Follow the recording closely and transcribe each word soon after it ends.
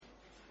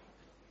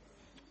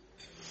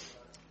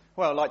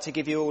Well, I'd like to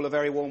give you all a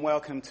very warm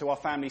welcome to our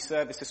family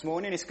service this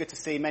morning. It's good to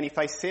see many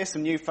faces here,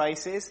 some new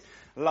faces.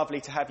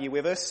 Lovely to have you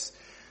with us.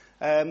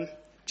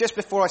 Just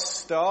before I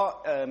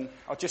start,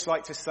 I'd just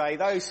like to say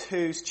those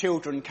whose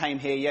children came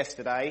here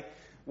yesterday,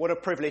 what a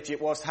privilege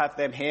it was to have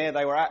them here.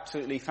 They were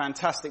absolutely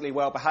fantastically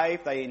well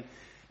behaved. They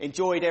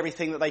enjoyed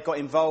everything that they got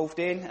involved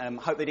in.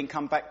 Hope they didn't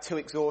come back too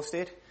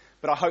exhausted,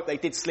 but I hope they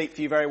did sleep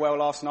for you very well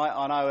last night.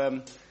 I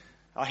know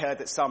I heard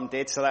that some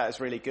did, so that was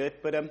really good.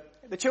 But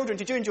the children,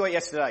 did you enjoy it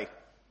yesterday?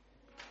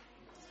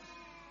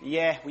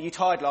 Yeah, were you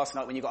tired last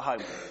night when you got home?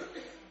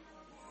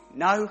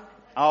 No?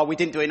 Oh, we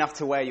didn't do enough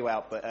to wear you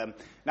out, but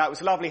no, it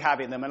was lovely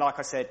having them, and like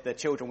I said, the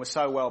children were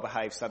so well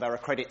behaved, so they're a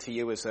credit to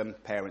you as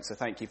parents, so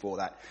thank you for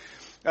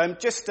that.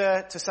 Just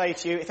to say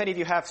to you, if any of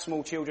you have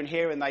small children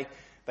here and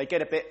they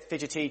get a bit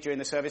fidgety during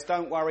the service,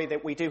 don't worry,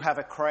 that we do have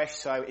a creche,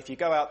 so if you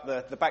go out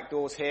the back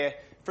doors here,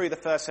 through the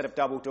first set of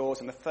double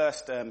doors, and the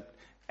first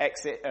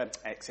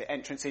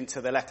entrance into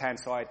the left-hand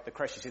side, the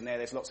creche is in there.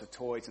 There's lots of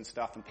toys and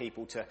stuff and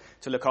people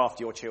to look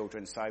after your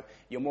children. So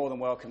you're more than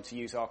welcome to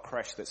use our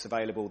creche that's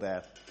available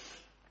there.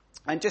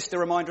 And just a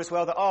reminder as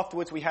well that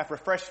afterwards we have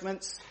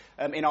refreshments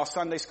in our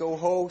Sunday school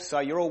hall.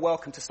 So you're all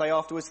welcome to stay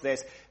afterwards.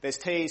 There's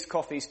teas,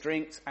 coffees,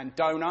 drinks and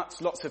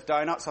donuts. Lots of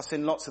donuts. I've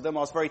seen lots of them.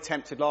 I was very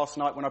tempted last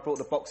night when I brought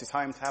the boxes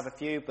home to have a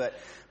few, but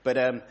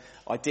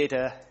I did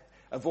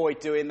avoid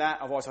doing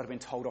that. Otherwise I'd have been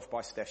told off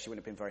by Steph. She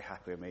wouldn't have been very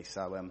happy with me.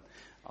 So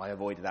I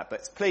avoided that.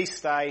 But please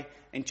stay,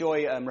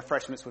 enjoy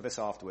refreshments with us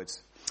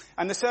afterwards.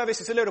 And the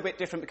service is a little bit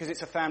different because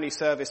it's a family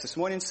service this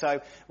morning. So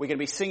we're going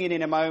to be singing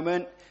in a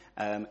moment.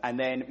 And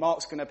then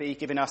Mark's going to be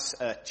giving us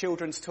a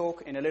children's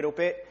talk in a little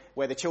bit,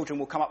 where the children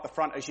will come up the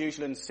front as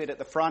usual and sit at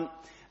the front.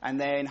 And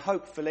then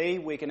hopefully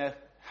we're going to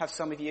have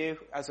some of you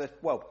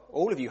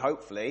all of you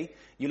hopefully,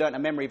 you learnt a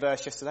memory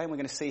verse yesterday and we're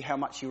going to see how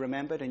much you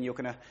remembered and you're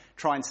going to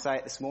try and say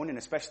it this morning,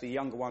 especially the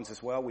younger ones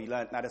as well. We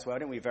learnt that as well,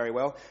 didn't we? Very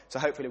well. So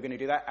hopefully we're going to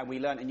do that. And we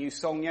learnt a new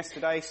song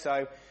yesterday,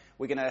 so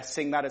we're going to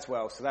sing that as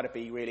well. So that'll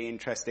be really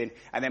interesting.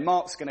 And then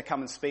Mark's going to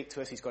come and speak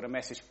to us. He's got a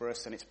message for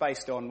us and it's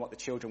based on what the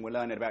children were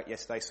learning about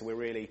yesterday. So we're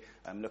really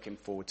looking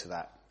forward to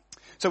that.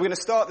 So we're going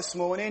to start this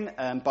morning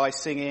by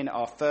singing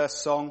our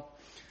first song.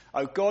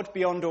 O God,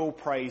 beyond all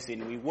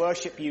praising, we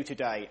worship you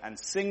today and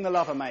sing the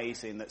love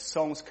amazing that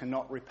songs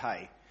cannot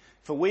repay.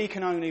 For we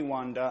can only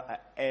wonder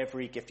at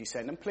every gift you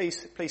send. And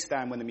please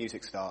stand when the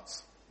music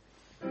starts.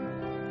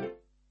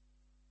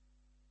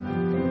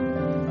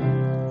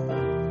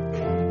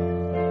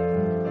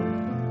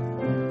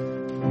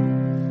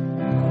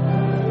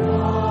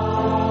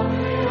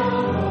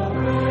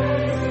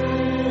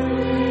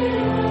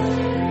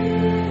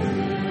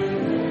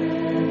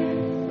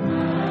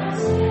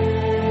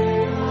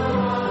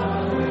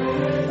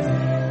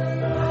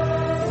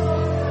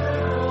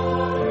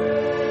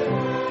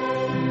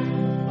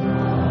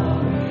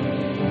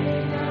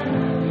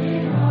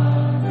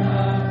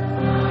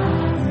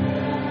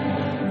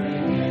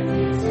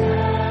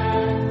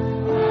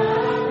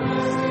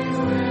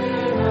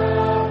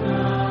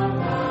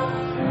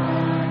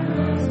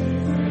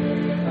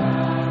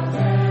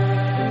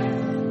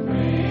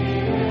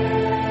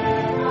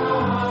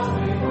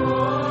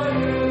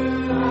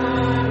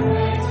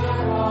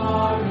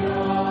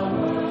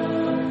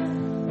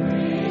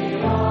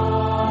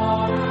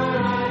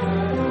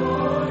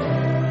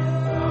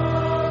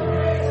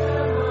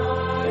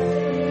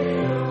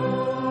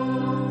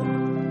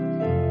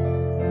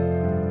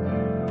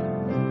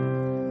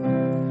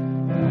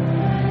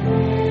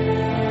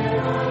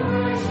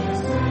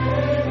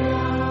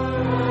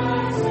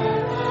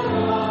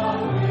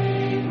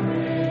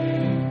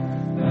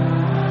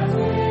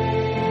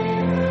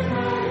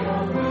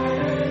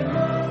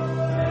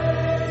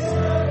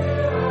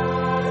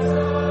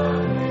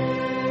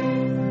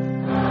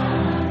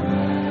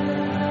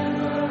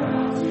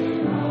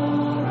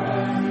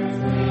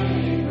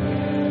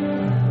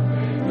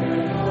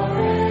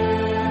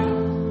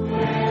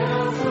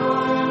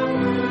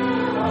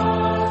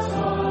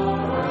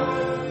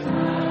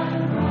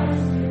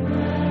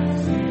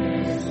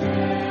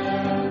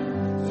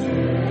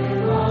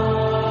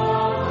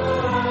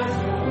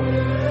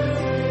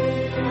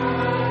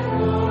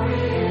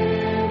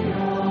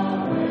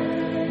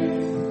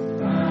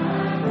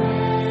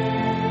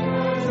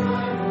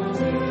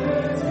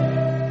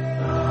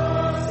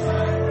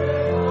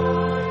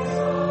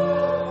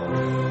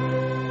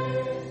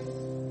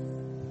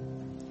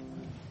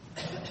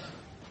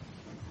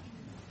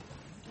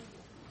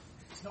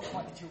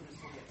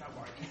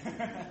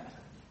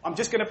 I'm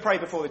just going to pray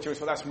before the children's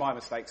talk. That's my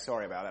mistake.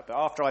 Sorry about that. But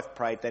after I've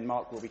prayed, then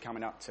Mark will be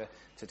coming up to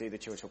do the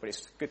children's talk. But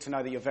it's good to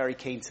know that you're very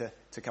keen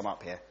to come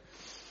up here.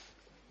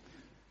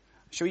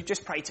 Shall we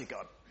just pray to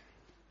God?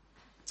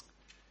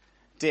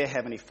 Dear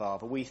Heavenly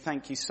Father, we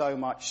thank you so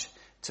much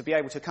to be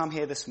able to come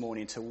here this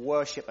morning to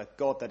worship a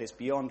God that is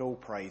beyond all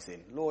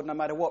praising. Lord, no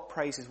matter what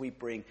praises we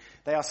bring,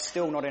 they are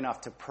still not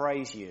enough to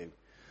praise you.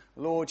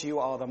 Lord, you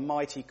are the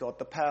mighty God,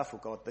 the powerful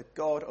God, the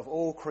God of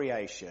all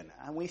creation.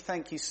 And we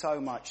thank you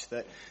so much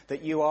that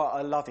you are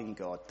a loving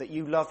God, that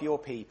you love your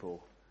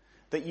people,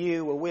 that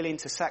you were willing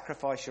to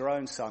sacrifice your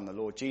own Son, the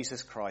Lord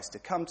Jesus Christ, to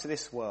come to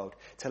this world,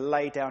 to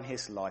lay down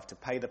his life, to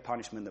pay the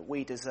punishment that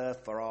we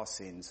deserve for our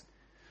sins.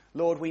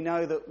 Lord, we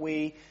know that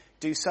we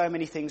do so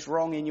many things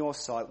wrong in your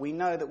sight. We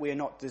know that we are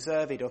not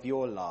deserving of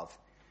your love.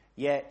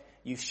 Yet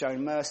you've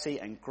shown mercy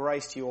and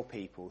grace to your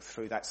people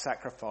through that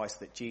sacrifice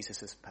that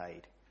Jesus has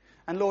paid.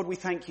 And Lord, we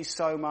thank you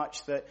so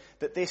much that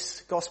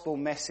this gospel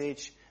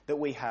message that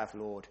we have,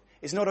 Lord,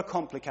 is not a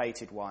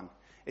complicated one.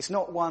 It's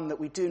not one that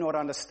we do not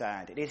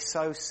understand. It is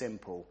so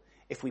simple.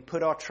 If we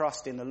put our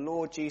trust in the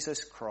Lord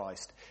Jesus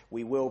Christ,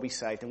 we will be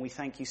saved. And we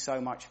thank you so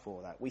much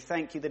for that. We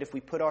thank you that if we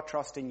put our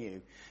trust in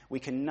you, we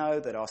can know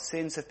that our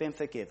sins have been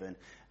forgiven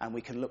and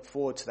we can look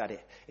forward to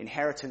that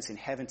inheritance in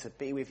heaven to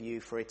be with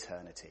you for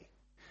eternity.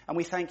 And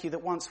we thank you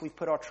that once we've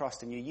put our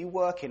trust in you, you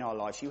work in our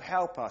lives. You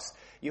help us.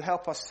 You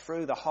help us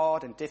through the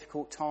hard and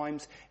difficult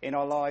times in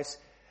our lives.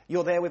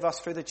 You're there with us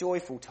through the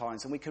joyful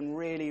times, and we can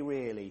really,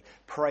 really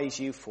praise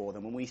you for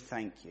them, and we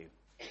thank you.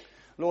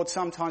 Lord,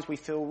 sometimes we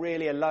feel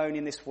really alone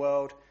in this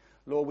world.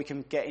 Lord, we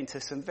can get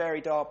into some very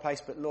dark place,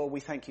 but Lord,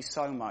 we thank you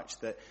so much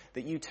that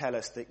you tell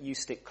us that you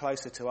stick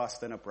closer to us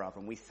than a brother.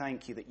 And we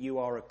thank you that you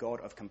are a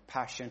God of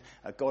compassion,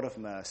 a God of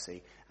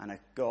mercy, and a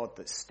God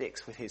that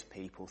sticks with his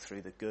people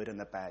through the good and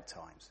the bad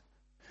times.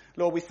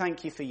 Lord, we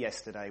thank you for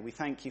yesterday. We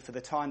thank you for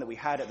the time that we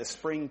had at the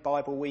spring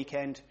Bible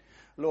weekend.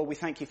 Lord, we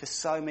thank you for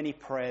so many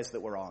prayers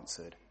that were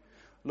answered.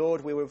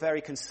 Lord, we were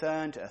very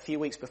concerned a few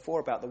weeks before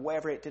about the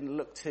weather. It didn't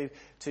look too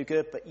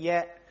good, but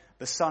yet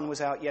the sun was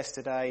out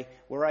yesterday.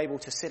 We were able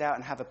to sit out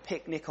and have a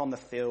picnic on the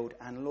field.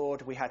 And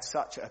Lord, we had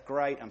such a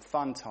great and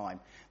fun time.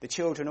 The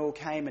children all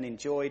came and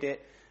enjoyed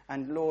it.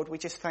 And Lord, we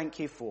just thank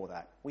you for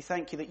that. We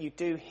thank you that you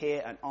do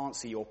hear and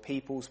answer your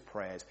people's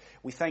prayers.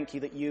 We thank you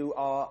that you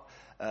are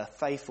a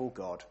faithful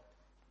God.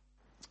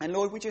 And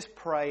Lord, we just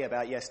pray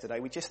about yesterday.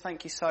 We just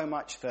thank you so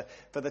much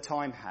for the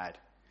time had.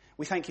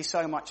 We thank you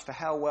so much for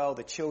how well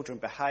the children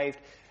behaved.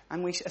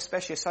 And we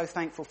especially are so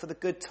thankful for the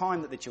good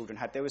time that the children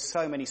had. There were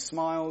so many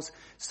smiles,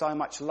 so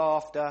much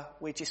laughter.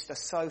 We just are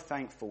so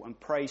thankful and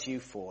praise you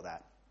for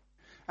that.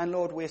 And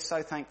Lord, we're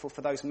so thankful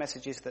for those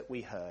messages that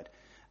we heard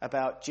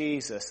about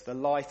Jesus, the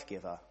life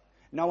giver.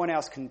 No one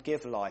else can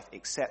give life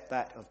except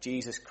that of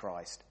Jesus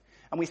Christ.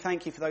 And we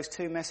thank you for those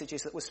two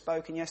messages that were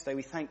spoken yesterday.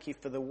 We thank you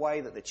for the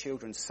way that the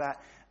children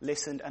sat,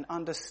 listened and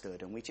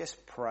understood. And we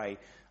just pray,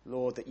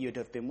 Lord, that you'd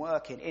have been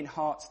working in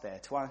hearts there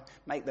to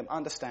make them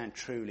understand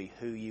truly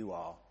who you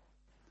are.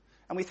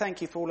 And we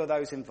thank you for all of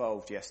those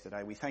involved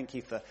yesterday. We thank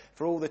you for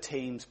all the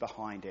teams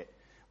behind it,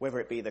 whether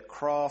it be the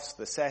crafts,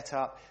 the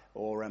setup,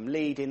 or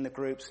leading the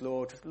groups,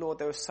 Lord. Lord,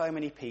 there were so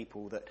many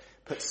people that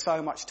put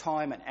so much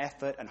time and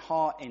effort and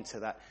heart into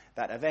that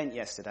event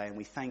yesterday, and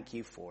we thank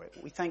you for it.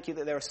 We thank you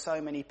that there are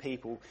so many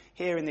people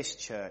here in this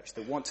church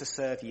that want to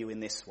serve you in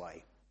this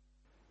way.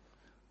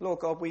 Lord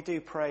God, we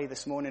do pray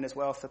this morning as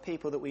well for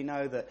people that we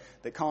know that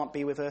can't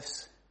be with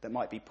us, that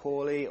might be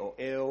poorly or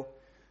ill,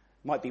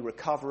 might be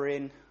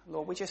recovering.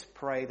 Lord, we just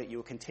pray that you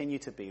will continue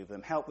to be with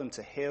them, help them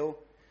to heal,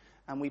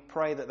 and we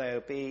pray that they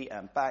will be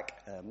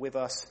back with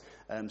us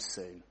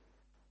soon.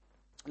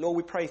 Lord,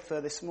 we pray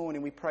for this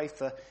morning, we pray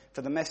for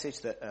the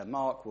message that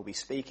Mark will be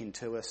speaking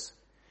to us.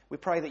 We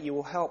pray that you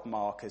will help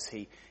Mark as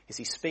he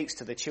speaks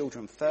to the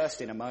children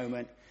first in a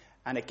moment,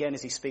 and again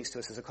as he speaks to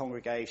us as a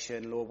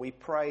congregation. Lord, we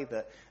pray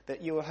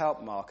that you will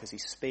help Mark as he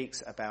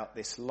speaks about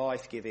this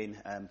life-giving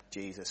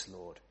Jesus,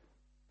 Lord.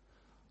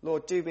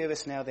 Lord, do be with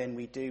us now then,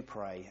 we do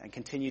pray, and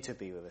continue to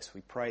be with us.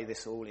 We pray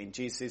this all in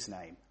Jesus'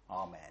 name.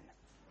 Amen.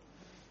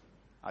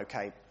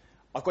 Okay,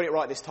 I've got it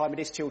right this time. It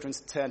is children's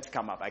turn to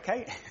come up,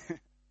 okay?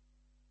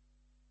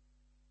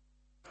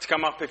 To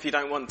come up if you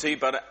don't want to,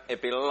 but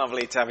it'd be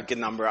lovely to have a good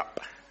number up,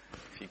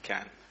 if you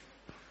can.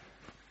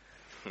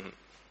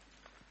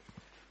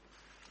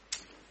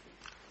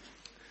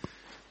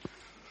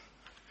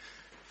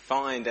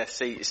 Find a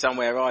seat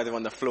somewhere either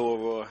on the floor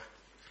or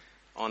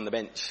on the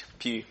bench,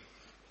 pew.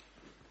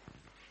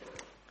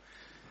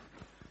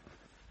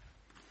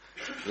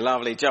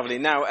 Lovely, jubbly.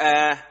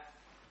 Now,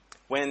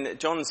 when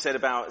John said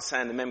about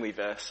saying the memory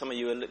verse, some of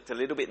you looked a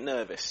little bit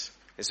nervous.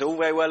 It's all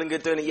very well and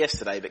good doing it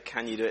yesterday, but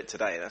can you do it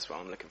today? That's what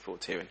I'm looking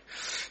forward to hearing.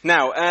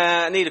 Now,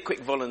 I need a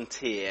quick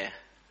volunteer.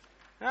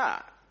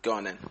 Go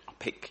on then. I'll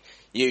pick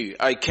you.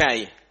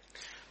 Okay.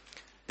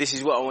 This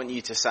is what I want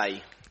you to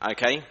say.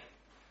 Okay.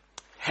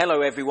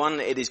 Hello everyone.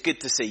 It is good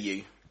to see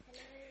you.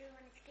 Hello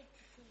everyone. It's good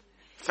to see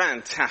you.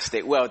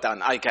 Fantastic. Well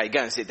done. Okay.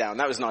 Go and sit down.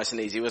 That was nice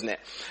and easy, wasn't it?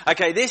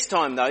 Okay. This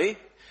time though,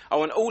 I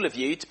want all of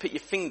you to put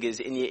your fingers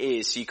in your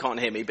ears so you can't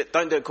hear me, but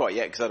don't do it quite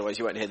yet because otherwise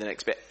you won't hear the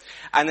next bit.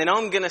 And then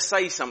I'm going to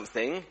say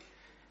something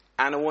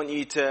and I want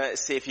you to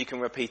see if you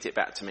can repeat it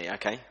back to me,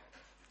 okay?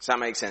 Does that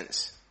make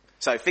sense?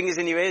 So fingers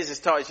in your ears as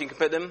tight as you can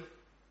put them.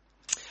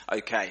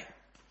 Okay.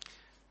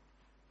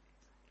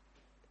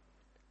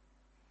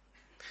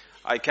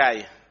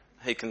 Okay.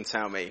 Who can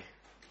tell me?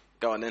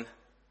 Go on then.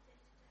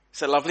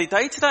 It's a lovely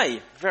day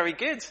today. Very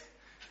good.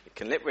 You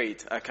can lip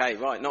read. Okay,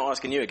 right. Not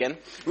asking you again.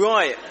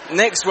 Right.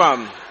 Next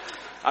one.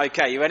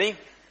 Okay, you ready?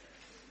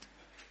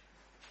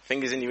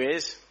 Fingers in your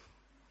ears.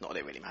 Not that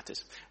it really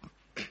matters.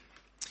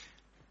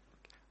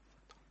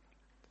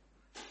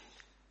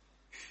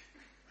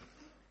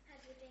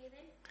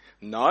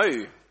 No.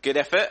 Good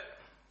effort.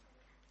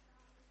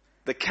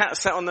 The cat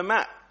sat on the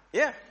mat.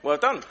 Yeah, well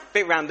done.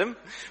 Bit random.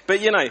 But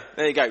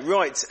there you go.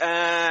 Right.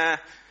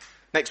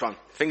 Next one.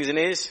 Fingers and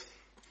ears.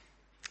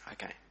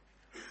 Okay.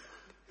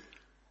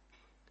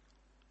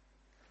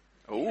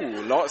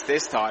 Ooh, lots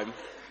this time.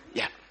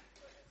 Yeah.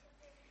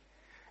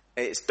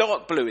 It's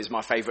dark blue is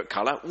my favourite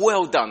colour.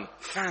 Well done.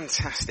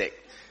 Fantastic.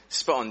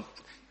 Spot on.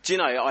 Do you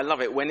know, I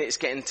love it when it's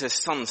getting to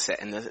sunset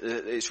and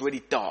it's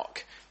really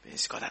dark.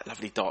 It's got that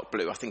lovely dark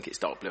blue. I think it's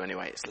dark blue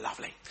anyway. It's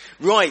lovely.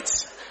 Right.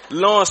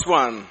 Last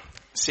one.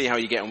 See how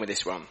you get on with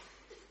this one.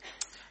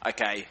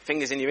 Okay.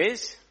 Fingers in your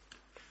ears.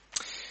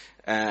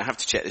 I have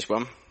to check this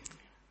one.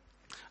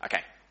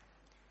 Okay.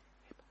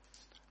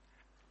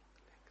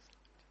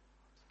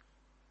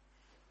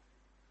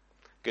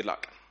 Good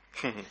luck.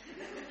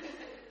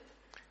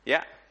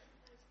 Yeah.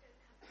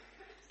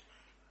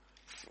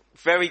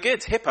 Very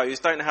good. Hippos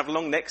don't have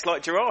long necks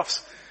like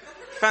giraffes.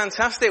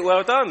 Fantastic.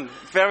 Well done.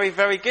 Very,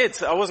 very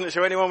good. I wasn't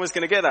sure anyone was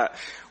going to get that.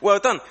 Well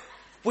done.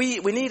 We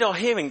need our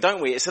hearing,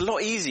 don't we? It's a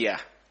lot easier.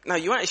 No,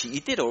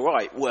 you did all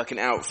right working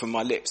it out from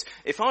my lips.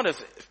 If I'd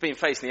have been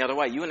facing the other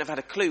way, you wouldn't have had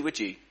a clue, would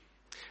you?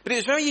 But it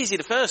was very easy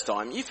the first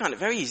time. You found it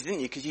very easy,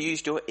 didn't you? Because you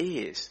used your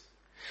ears.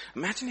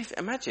 Imagine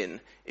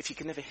if you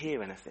could never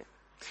hear anything.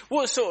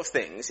 What sort of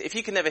things, if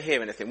you could never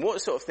hear anything,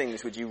 what sort of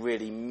things would you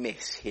really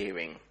miss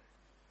hearing?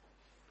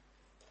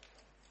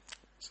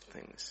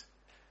 Things.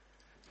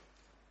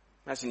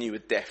 Imagine you were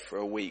deaf for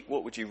a week.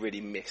 What would you really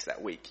miss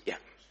that week? Yeah.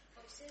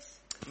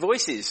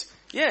 Voices.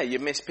 Yeah, you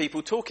miss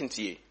people talking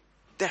to you.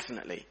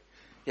 Definitely.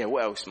 Yeah,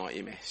 what else might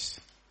you miss?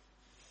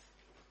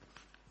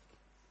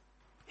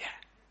 Yeah.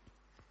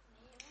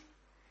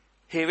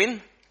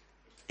 Hearing?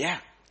 Yeah,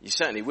 you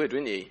certainly would,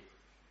 wouldn't you?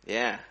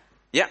 Yeah.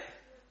 Yeah.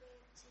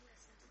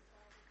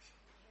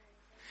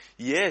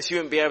 Yes, you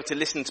wouldn't be able to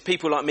listen to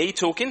people like me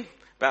talking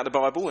about the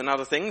Bible and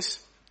other things.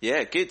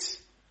 Yeah, good.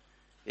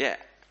 Yeah.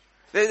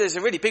 There's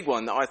a really big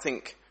one that I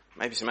think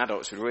maybe some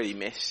adults would really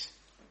miss.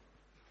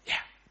 Yeah.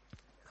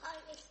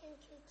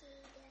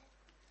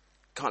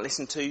 Can't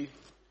listen to Jesus.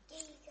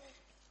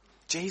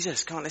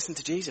 Jesus. Can't listen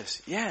to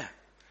Jesus. Yeah.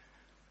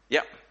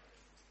 Yep.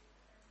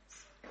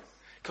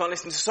 Can't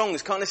listen to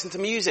songs. Can't listen to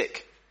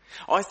music.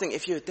 I think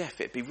if you're deaf,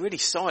 it'd be really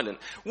silent.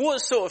 What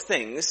sort of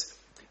things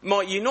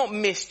might you not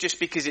miss just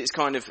because it's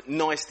kind of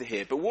nice to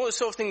hear, but what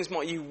sort of things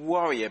might you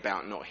worry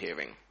about not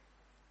hearing?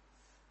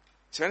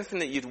 Is there anything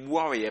that you'd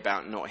worry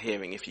about not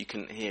hearing if you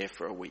couldn't hear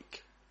for a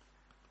week?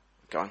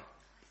 Go on.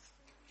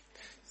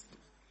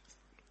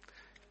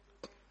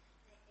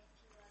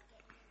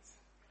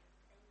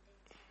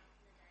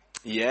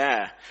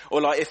 Yeah. Or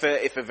like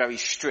if a very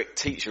strict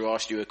teacher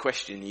asked you a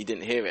question and you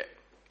didn't hear it.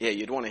 Yeah,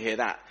 you'd want to hear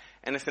that.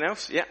 Anything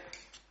else? Yeah.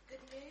 Good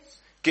news.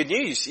 Good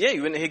news. Yeah,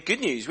 you wouldn't hear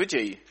good news, would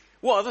you?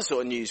 What other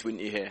sort of news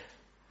wouldn't you hear?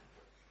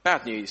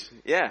 Bad news.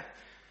 Yeah.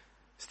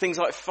 Things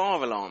like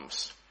fire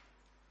alarms.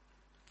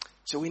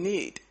 So we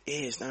need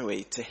ears, don't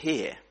we, to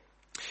hear.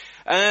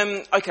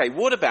 Okay,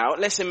 what about,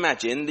 let's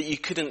imagine that you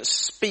couldn't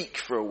speak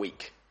for a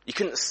week. You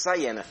couldn't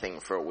say anything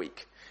for a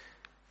week.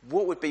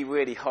 What would be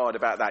really hard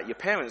about that? Your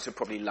parents would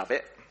probably love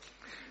it.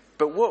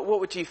 But what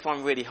would you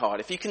find really hard?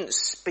 If you couldn't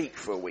speak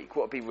for a week,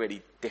 what would be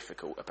really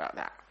difficult about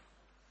that?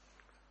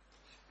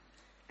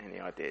 Any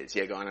ideas?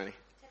 Yeah, go on, Annie.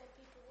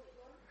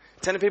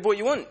 Telling people what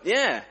you want.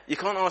 Yeah. You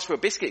can't ask for a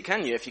biscuit,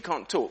 can you, if you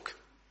can't talk?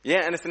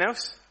 Yeah, anything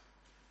else?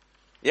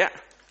 Yeah.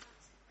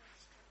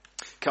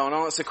 Can't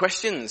answer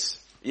questions.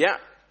 Yeah.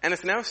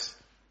 Anything else?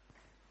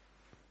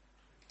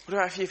 What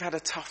about if you've had a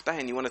tough day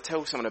and you want to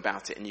tell someone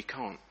about it and you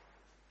can't?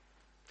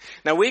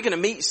 Now we're going to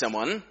meet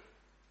someone,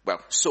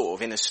 well, sort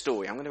of, in a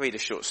story. I'm going to read a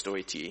short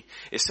story to you.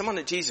 It's someone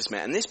that Jesus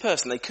met, and this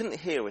person, they couldn't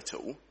hear at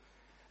all,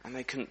 and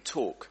they couldn't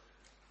talk.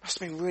 Must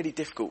have been really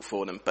difficult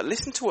for them. But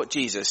listen to what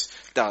Jesus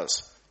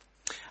does.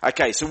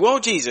 Okay, so while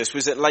Jesus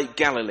was at Lake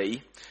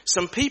Galilee,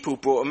 some people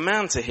brought a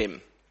man to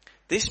him.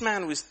 This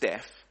man was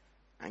deaf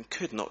and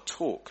could not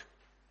talk.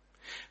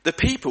 The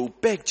people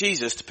begged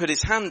Jesus to put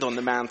his hand on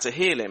the man to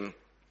heal him.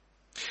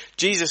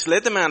 Jesus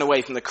led the man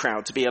away from the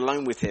crowd to be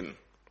alone with him.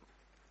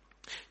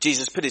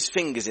 Jesus put his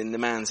fingers in the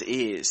man's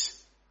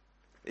ears.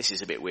 This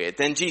is a bit weird.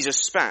 Then Jesus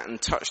spat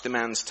and touched the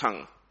man's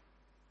tongue.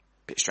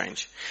 Bit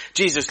strange.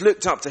 Jesus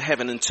looked up to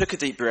heaven and took a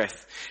deep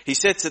breath. He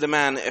said to the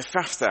man,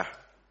 Ephphatha.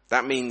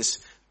 That means,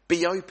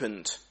 be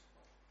opened.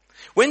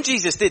 When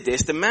Jesus did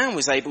this, the man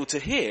was able to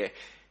hear.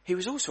 He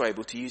was also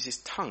able to use his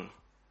tongue.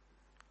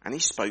 And he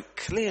spoke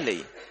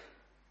clearly.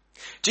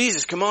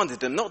 Jesus commanded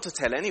them not to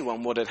tell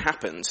anyone what had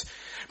happened.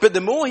 But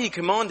the more he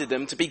commanded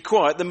them to be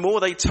quiet, the more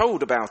they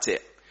told about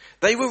it.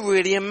 They were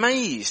really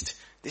amazed.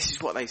 This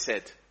is what they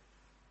said.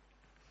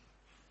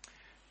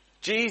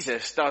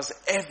 Jesus does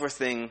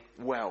everything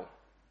well.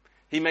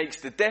 He makes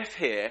the deaf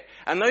hear,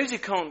 and those who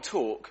can't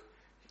talk,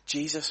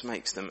 Jesus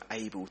makes them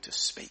able to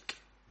speak.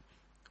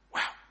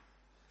 Wow.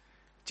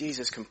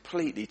 Jesus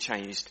completely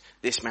changed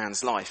this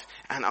man's life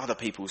and other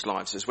people's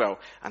lives as well.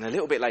 And a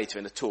little bit later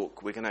in the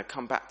talk, we're going to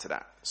come back to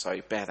that. So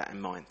bear that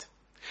in mind.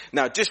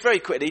 Now, just very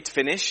quickly to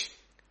finish,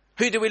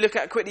 who did we look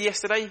at quickly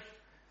yesterday?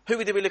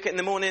 Who did we look at in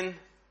the morning?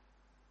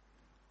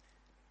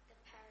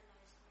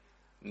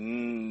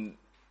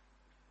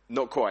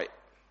 Not quite.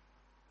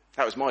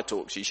 That was my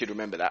talk, so you should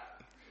remember that.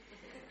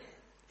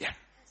 Yeah.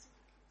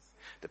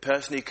 The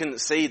person who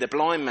couldn't see, the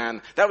blind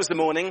man. That was the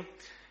morning.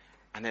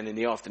 And then in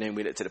the afternoon,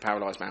 we looked at the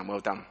paralysed man. Well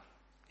done.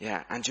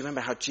 Yeah. And do you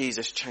remember how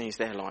Jesus changed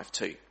their life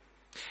too?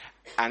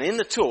 And in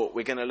the talk,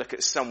 we're going to look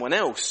at someone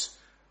else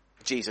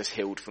Jesus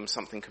healed from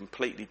something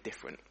completely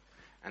different.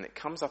 And it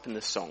comes up in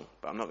the song,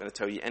 but I'm not going to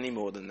tell you any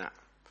more than that.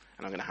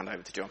 And I'm going to hand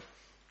over to John.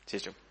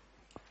 Cheers, John.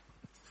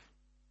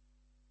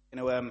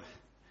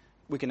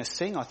 We're going to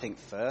sing, I think,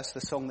 first,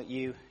 the song that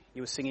you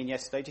were singing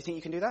yesterday. Do you think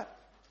you can do that?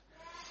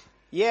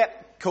 Yeah,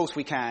 of course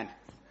we can.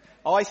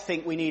 I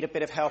think we need a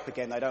bit of help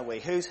again, though, don't we?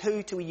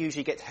 Who do we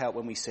usually get to help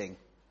when we sing?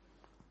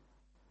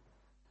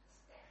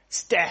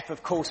 Steph,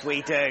 of course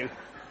we do.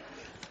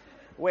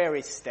 Where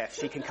is Steph?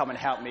 She can come and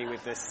help me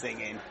with the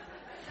singing.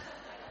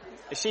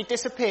 Has she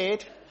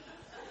disappeared?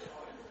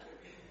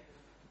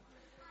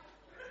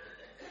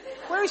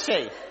 Where is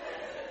she?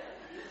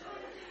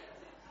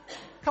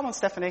 Come on,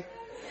 Stephanie.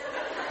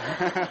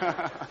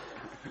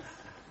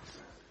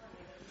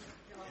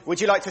 Would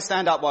you like to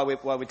stand up while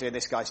we're doing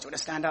this, guys? Do you want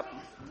to stand up?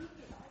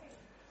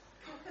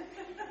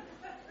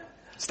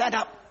 Stand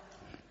up.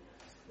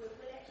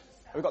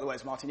 We've got the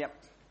words, Martin, yep.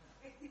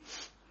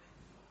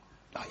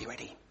 Are you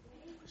ready?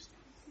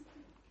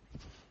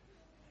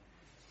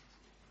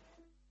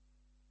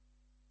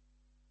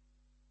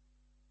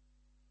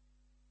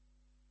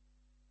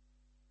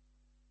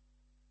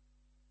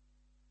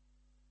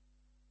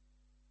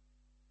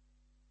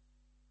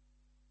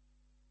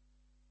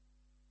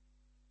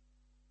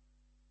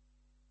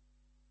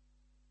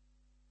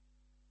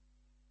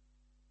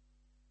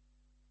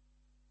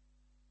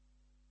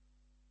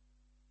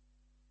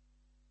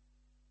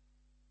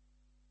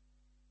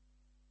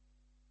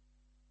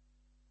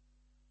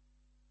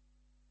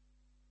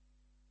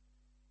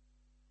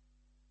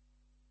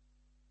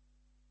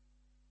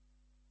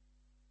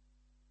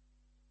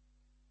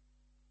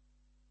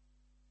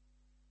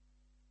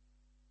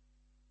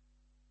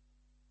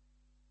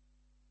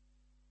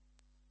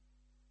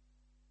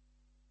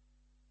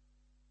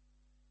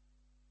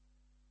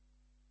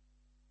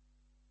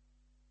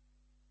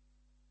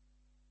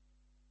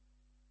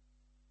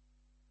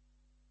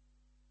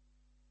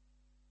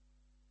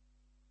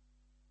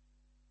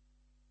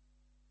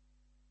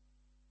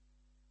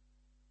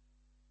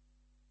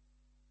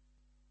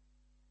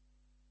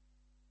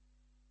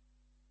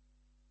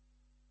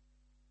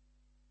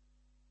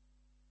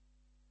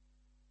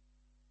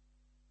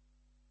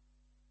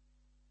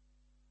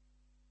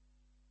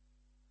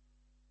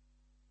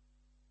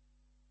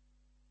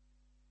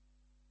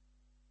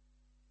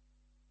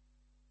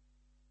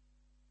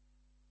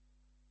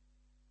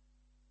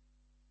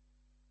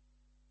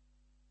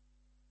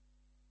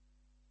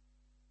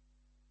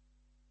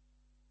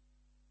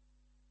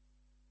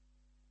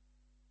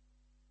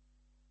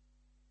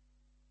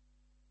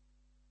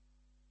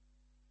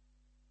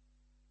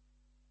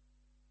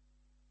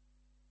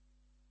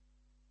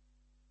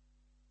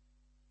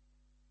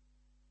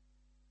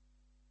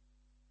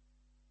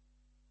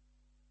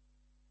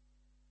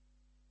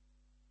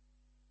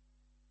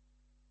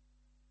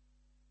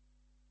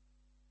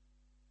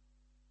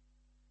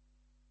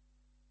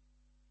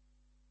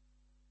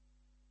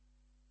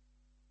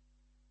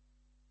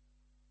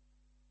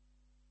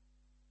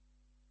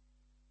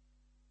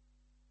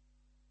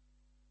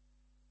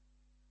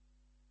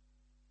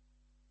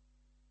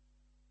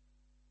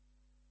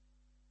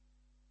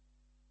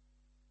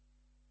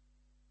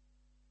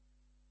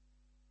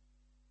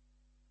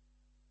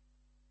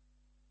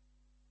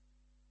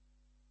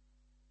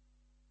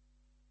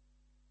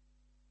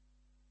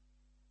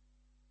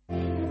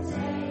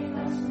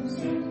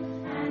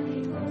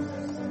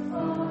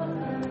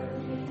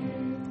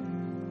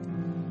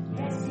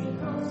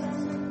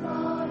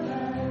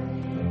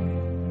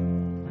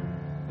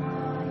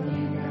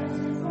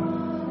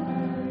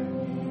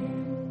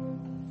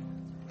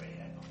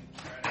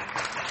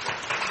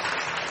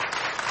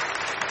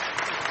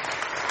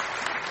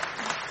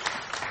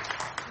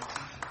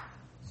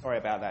 Sorry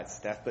about that,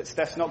 Steph. But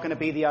Steph's not going to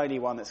be the only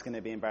one that's going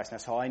to be embarrassed now.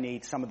 So I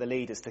need some of the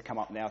leaders to come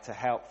up now to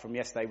help from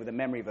yesterday with the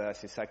memory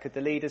verses. So could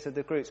the leaders of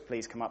the groups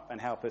please come up and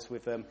help us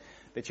with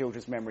the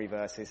children's memory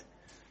verses?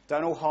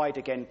 Don't all hide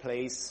again,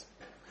 please.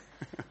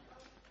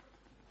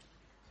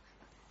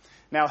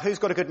 Now, who's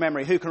got a good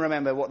memory? Who can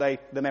remember what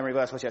the memory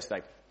verse was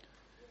yesterday?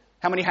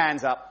 How many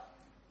hands up?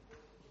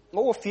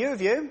 Oh, a few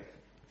of you.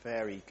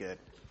 Very good.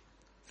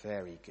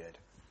 Very good.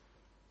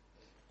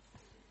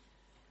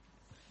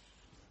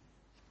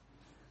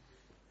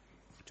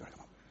 Do you want to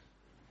come up?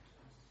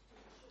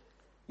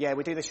 Yeah,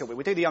 we do the short bit.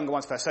 We do the younger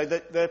ones first. So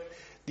the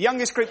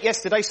youngest group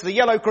yesterday, so the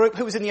yellow group,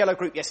 who was in the yellow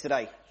group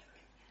yesterday?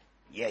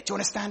 Yeah, do you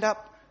want to stand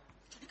up?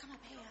 Come up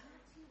here.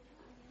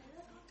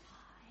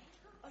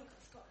 Oh, you've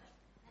got Scotland.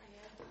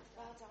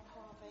 Well done,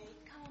 Harvey.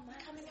 Come on, man.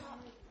 Coming up.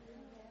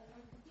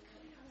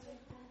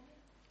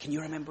 Can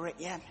you remember it?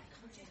 Yeah.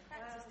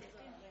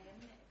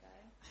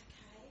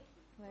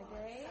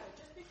 Ready?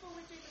 So just before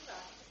we do the verse,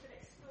 I'm just going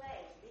to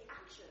explain the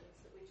actions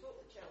that we taught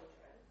the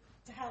children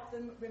to help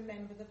them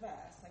remember the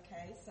verse,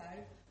 okay? So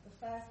the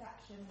first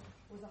action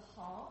was a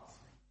heart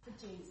for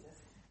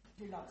Jesus,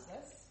 who loves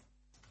us.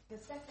 The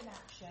second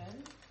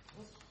action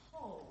was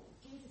whole.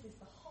 Jesus is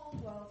the whole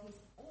world. He's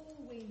all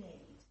we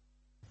need.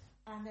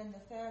 And then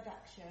the third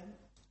action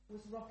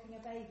was rocking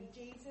a baby.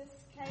 Jesus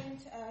came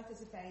to earth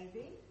as a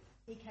baby.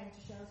 He came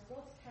to show us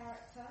God's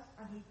character,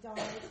 and he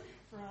died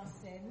for our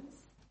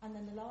sins. And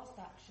then the last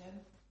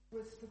action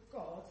was for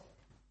God,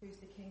 who's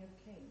the King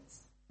of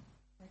Kings.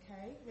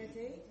 Okay,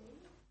 ready?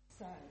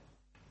 So,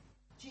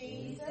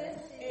 Jesus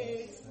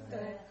is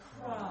the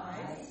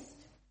Christ,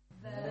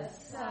 the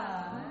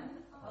Son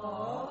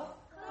of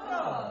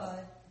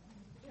God.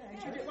 Okay,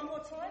 should we do it one more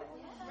time?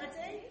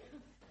 Ready?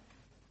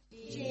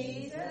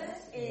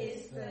 Jesus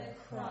is the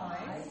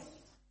Christ,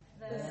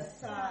 the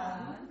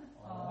Son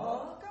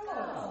of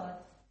God.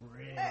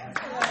 Excellent.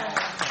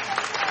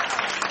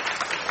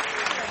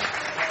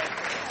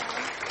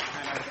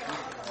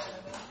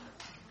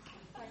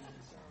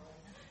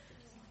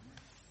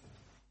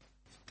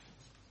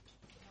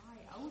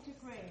 Right, I would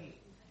agree.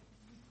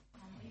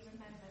 And we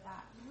remember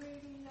that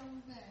really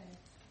long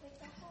verse. Like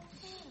the whole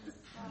thing.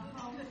 The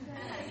whole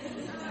day.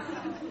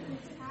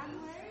 Can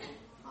we?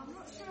 I'm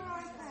not sure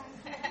I can.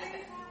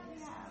 Please help me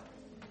out.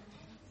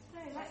 So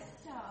let's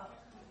start.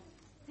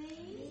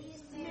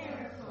 These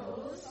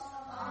miracles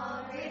are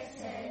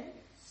written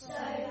so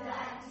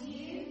that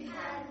you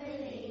can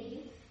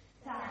believe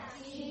that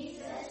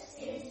Jesus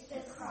is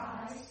the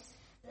Christ,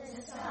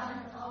 the Son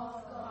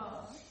of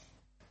God.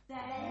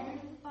 Then,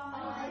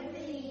 by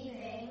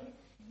believing,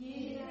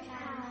 you can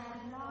have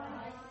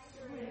life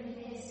through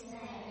his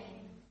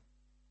name.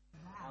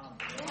 Wow.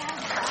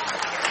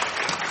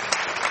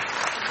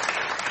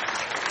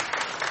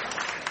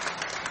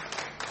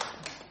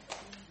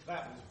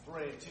 That was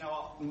brilliant. You know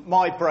what?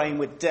 My brain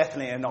would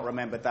definitely have not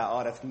remembered that.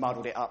 I'd have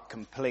muddled it up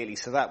completely.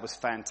 So that was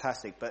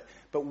fantastic. But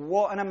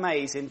what an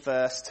amazing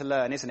verse to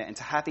learn, isn't it? And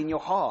to have in your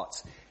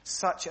heart.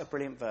 Such a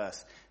brilliant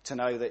verse to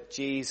know that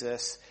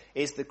Jesus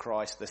is the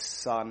Christ, the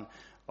Son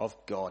of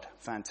God.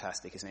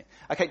 Fantastic, isn't it?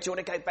 Okay, do you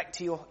want to go back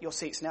to your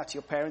seats now, to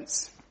your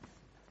parents?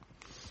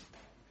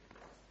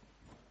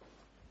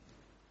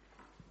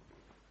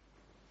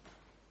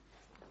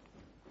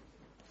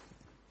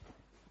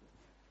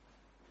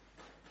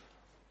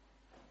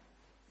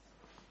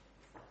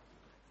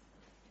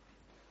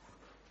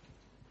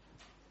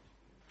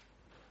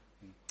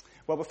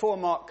 Well, before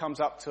Mark comes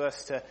up to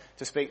us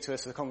to speak to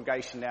us as a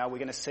congregation now, we're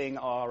going to sing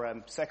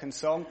our second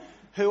song.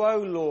 Who, O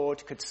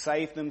Lord, could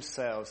save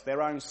themselves?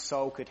 Their own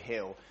soul could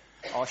heal.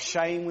 Our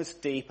shame was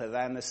deeper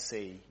than the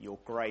sea. Your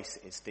grace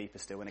is deeper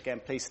still. And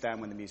again, please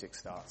stand when the music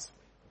starts.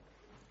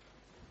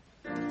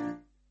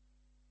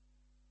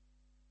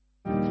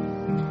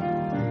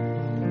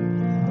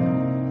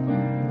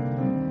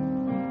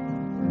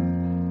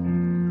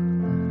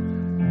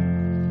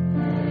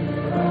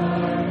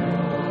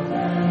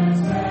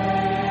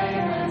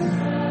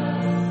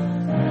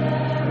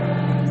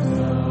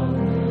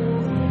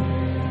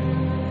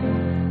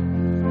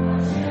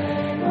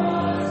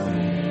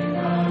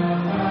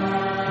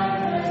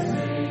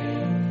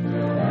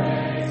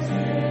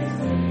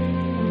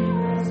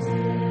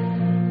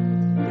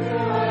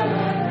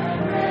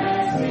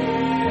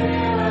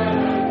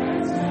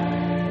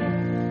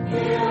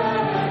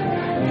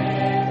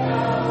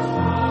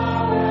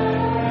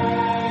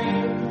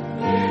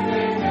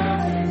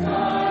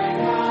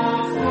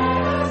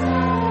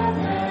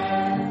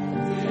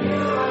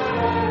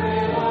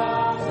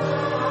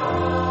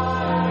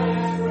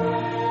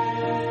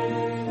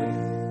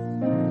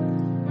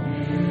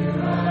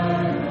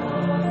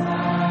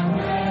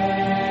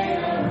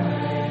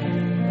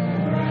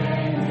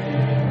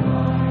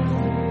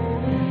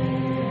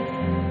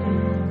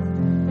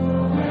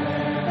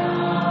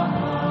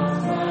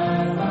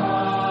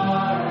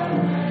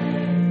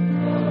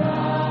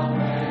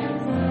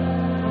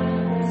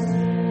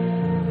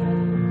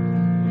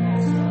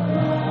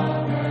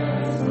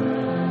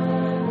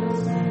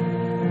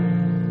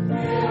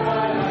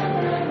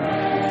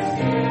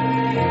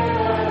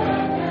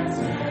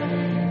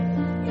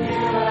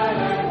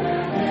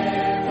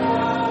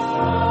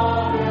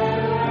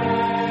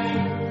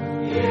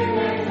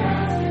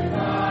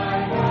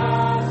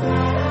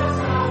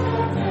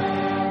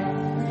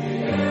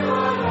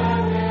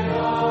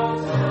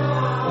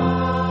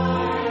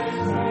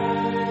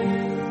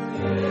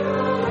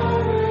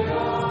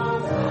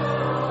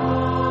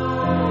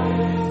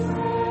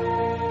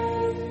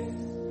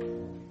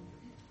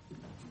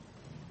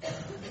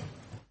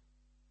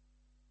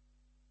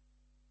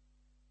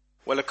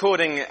 Well,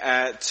 according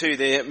to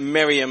the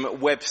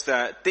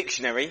Merriam-Webster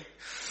dictionary,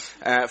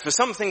 for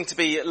something to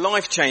be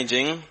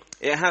life-changing,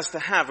 it has to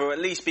have, or at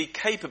least be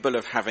capable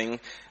of having,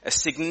 a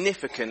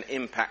significant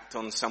impact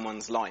on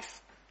someone's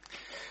life.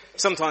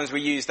 Sometimes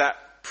we use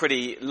that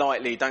pretty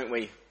lightly, don't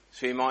we?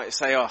 So you might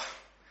say, oh,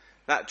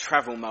 that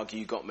travel mug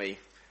you got me,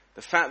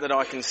 the fact that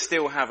I can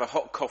still have a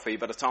hot coffee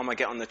by the time I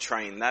get on the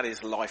train, that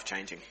is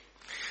life-changing.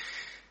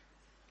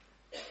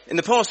 In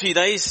the past few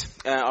days,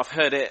 I've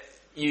heard it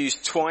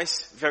used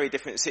twice, very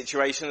different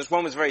situations.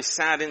 One was a very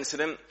sad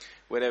incident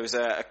where there was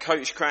a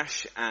coach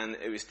crash, and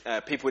it was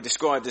people were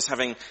described as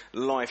having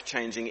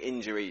life-changing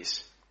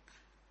injuries.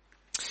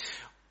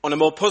 On a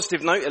more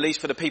positive note, at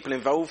least for the people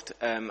involved,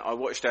 I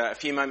watched a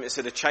few moments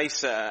of The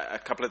Chase a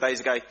couple of days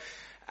ago,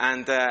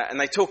 and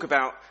they talk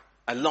about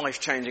a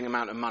life-changing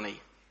amount of money.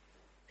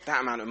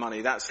 That amount of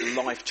money, that's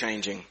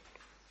life-changing.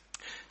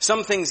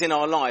 Some things in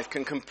our life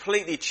can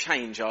completely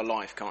change our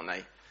life, can't they?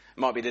 It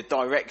might be the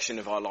direction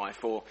of our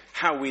life or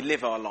how we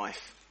live our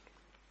life.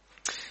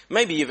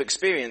 Maybe you've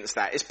experienced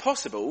that. It's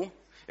possible.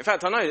 In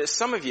fact, I know that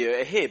some of you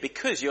are here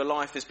because your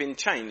life has been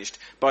changed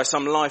by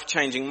some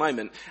life-changing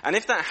moment. And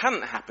if that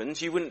hadn't happened,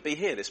 you wouldn't be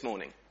here this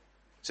morning.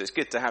 So it's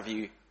good to have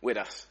you with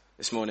us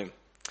this morning.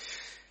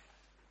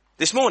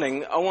 This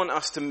morning, I want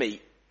us to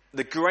meet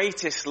the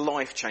greatest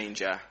life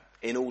changer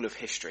in all of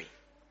history.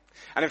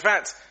 And in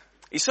fact,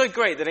 he's so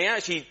great that he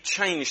actually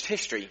changed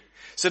history.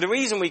 So the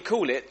reason we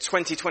call it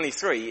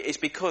 2023 is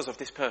because of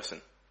this person.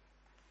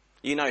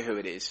 You know who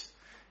it is.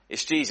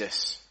 It's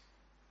Jesus.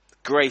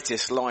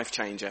 Greatest life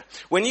changer.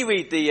 When you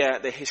read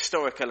the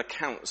historical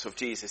accounts of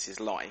Jesus'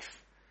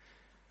 life,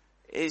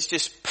 it's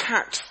just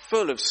packed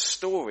full of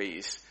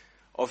stories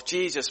of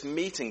Jesus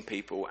meeting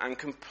people and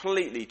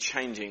completely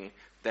changing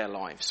their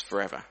lives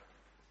forever.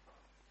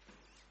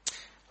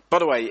 By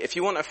the way, if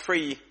you want a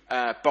free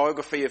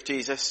biography of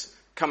Jesus,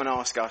 come and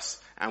ask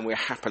us and we'll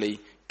happily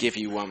give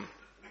you one.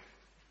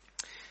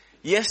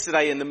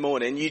 Yesterday in the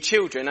morning, you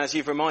children, as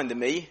you've reminded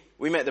me,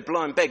 we met the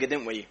blind beggar,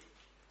 didn't we?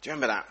 Do you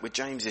remember that with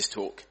James's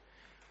talk?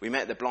 We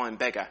met the blind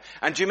beggar.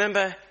 And do you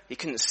remember he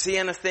couldn't see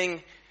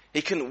anything?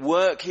 He couldn't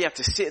work. He had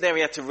to sit there.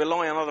 He had to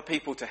rely on other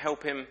people to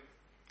help him.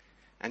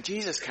 And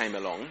Jesus came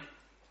along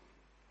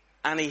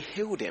and he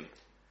healed him.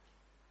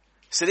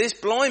 So this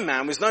blind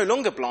man was no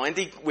longer blind.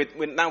 We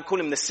now call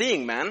him the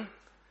seeing man.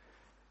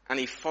 And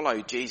he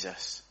followed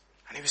Jesus.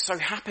 And he was so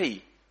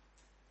happy.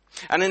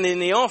 And then in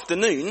the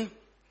afternoon,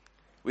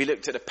 we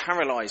looked at the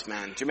paralyzed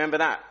man. Do you remember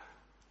that?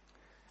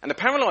 And the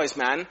paralyzed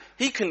man,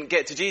 he couldn't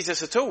get to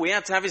Jesus at all. He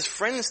had to have his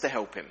friends to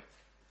help him.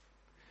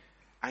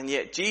 And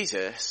yet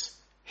Jesus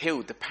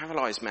healed the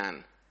paralyzed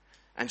man.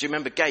 And do you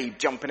remember Gabe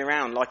jumping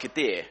around like a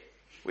deer?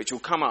 Which will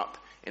come up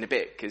in a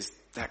bit, because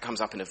that comes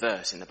up in a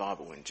verse in the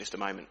Bible in just a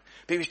moment.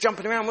 But he was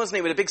jumping around, wasn't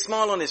he, with a big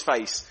smile on his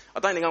face. I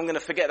don't think I'm going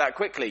to forget that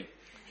quickly.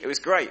 It was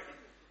great.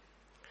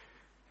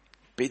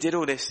 But he did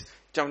all this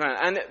jumping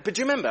around. But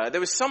do you remember, there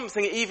was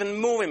something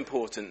even more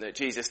important that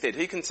Jesus did.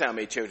 Who can tell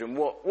me, children,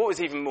 what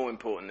was even more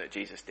important that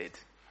Jesus did? Do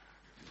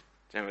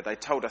you remember, they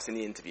told us in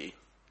the interview.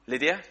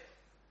 Lydia?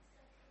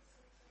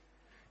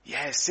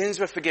 Yeah, sins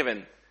were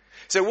forgiven.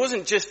 So it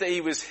wasn't just that he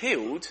was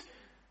healed,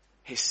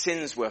 his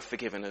sins were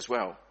forgiven as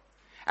well.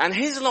 And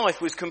his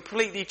life was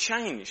completely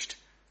changed.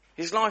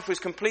 His life was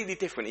completely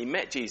different. He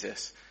met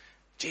Jesus.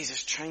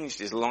 Jesus changed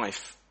his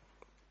life.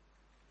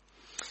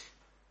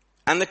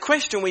 And the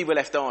question we were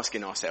left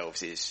asking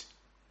ourselves is,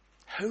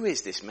 who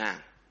is this man?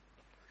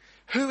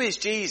 Who is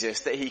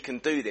Jesus that he can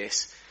do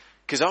this?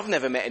 Because I've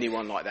never met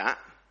anyone like that.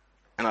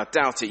 And I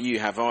doubt it you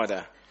have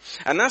either.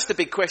 And that's the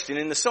big question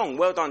in the song.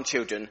 Well done,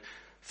 children,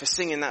 for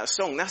singing that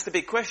song. That's the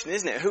big question,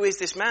 isn't it? Who is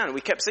this man?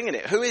 We kept singing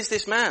it. Who is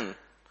this man?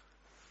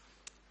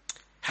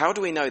 How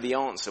do we know the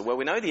answer? Well,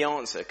 we know the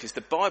answer because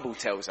the Bible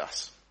tells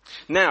us.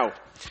 Now,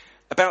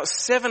 about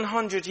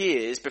 700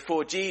 years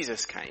before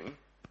Jesus came,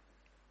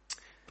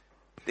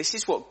 this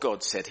is what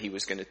God said he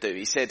was going to do.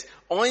 He said,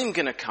 I'm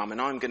going to come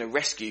and I'm going to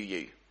rescue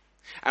you.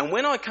 And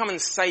when I come and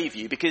save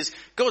you, because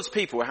God's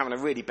people were having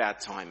a really bad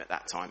time at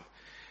that time.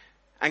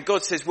 And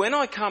God says, when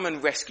I come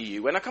and rescue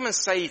you, when I come and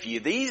save you,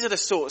 these are the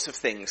sorts of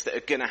things that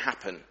are going to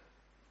happen.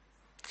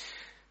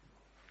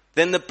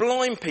 Then the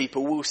blind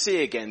people will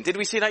see again. Did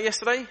we see that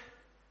yesterday?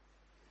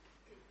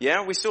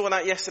 Yeah, we saw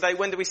that yesterday.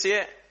 When did we see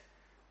it?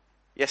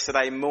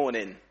 Yesterday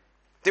morning.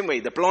 Didn't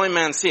we? The blind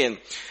man seeing.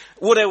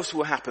 What else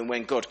will happen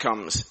when God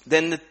comes?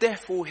 Then the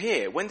deaf will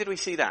hear. When did we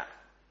see that?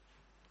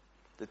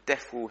 The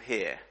deaf will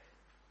hear.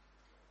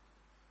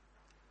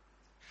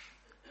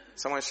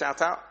 Someone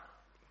shout out?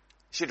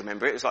 You should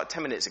remember it was like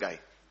 10 minutes ago. Do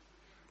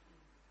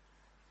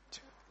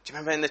you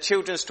remember in the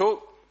children's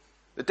talk?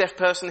 The deaf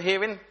person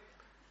hearing? Do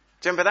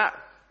you remember that?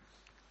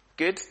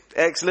 Good.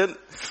 Excellent.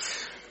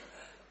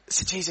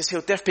 So Jesus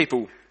healed deaf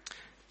people.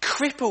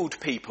 Crippled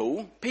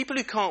people, people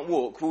who can't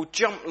walk, will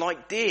jump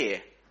like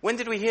deer. When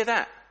did we hear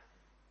that?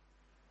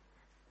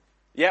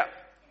 Yep.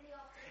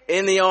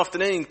 In the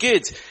afternoon.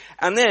 Good.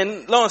 And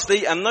then,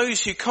 lastly, and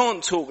those who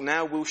can't talk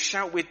now will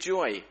shout with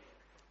joy.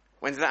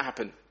 When did that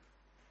happen?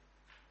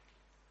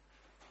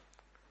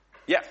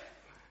 Yep.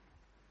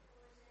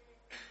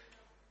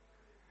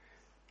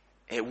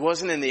 It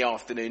wasn't in the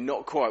afternoon,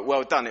 not quite.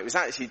 Well done. It was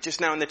actually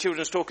just now in the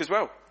children's talk as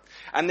well.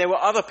 And there were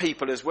other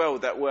people as well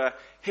that were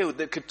healed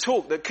that could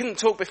talk, that couldn't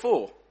talk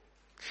before.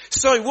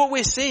 So what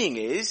we're seeing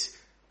is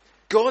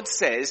God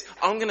says,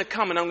 I'm going to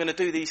come and I'm going to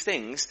do these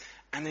things.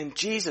 And then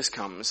Jesus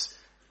comes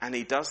and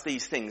he does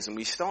these things. And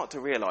we start to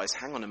realize,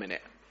 hang on a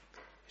minute,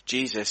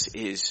 Jesus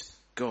is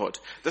God.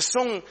 The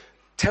song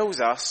tells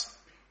us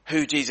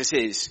who Jesus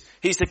is.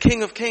 He's the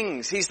King of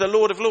Kings. He's the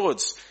Lord of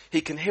Lords.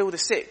 He can heal the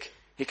sick.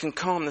 He can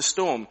calm the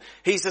storm.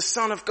 He's the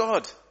Son of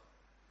God.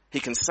 He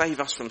can save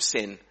us from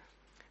sin,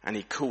 and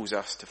he calls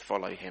us to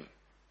follow him.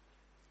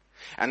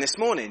 And this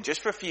morning,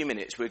 just for a few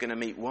minutes, we're going to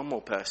meet one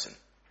more person.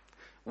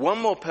 One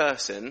more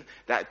person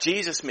that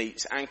Jesus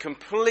meets and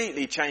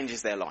completely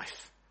changes their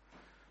life.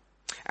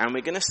 And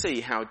we're going to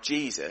see how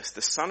Jesus,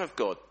 the Son of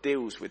God,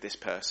 deals with this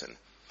person.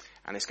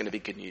 And it's going to be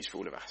good news for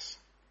all of us.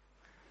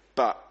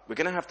 But we're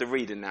going to have the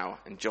reading now,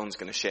 and John's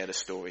going to share the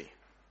story.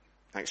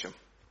 Thanks, John.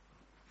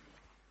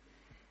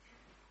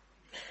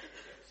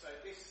 So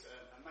this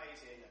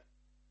amazing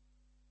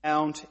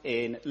found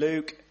in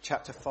Luke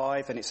chapter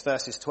 5, and it's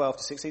verses 12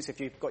 to 16. So if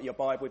you've got your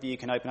Bible with you, you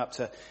can open up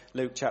to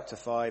Luke chapter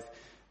 5,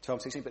 12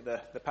 to 16.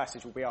 But the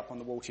passage will be up on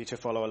the wall for you to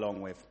follow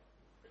along with.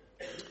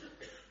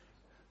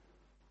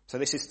 So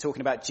this is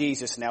talking about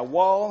Jesus now.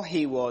 While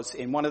he was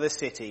in one of the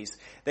cities,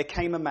 there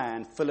came a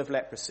man full of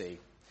leprosy.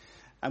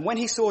 And when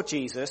he saw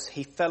Jesus,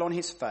 he fell on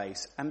his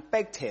face and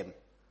begged him,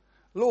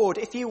 "Lord,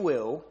 if you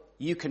will,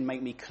 you can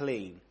make me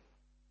clean."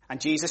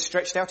 And Jesus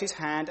stretched out his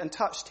hand and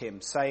touched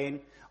him,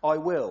 saying, "I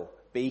will,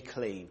 be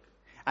clean."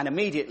 And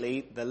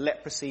immediately the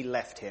leprosy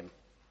left him.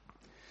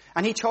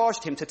 And he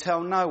charged him to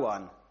tell no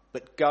one,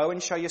 but go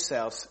and show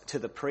yourselves to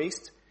the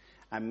priest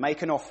and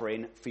make an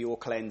offering for your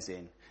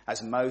cleansing,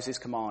 as Moses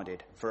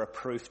commanded, for a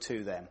proof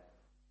to them.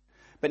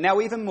 But now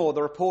even more,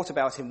 the report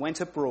about him went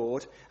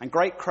abroad, and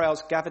great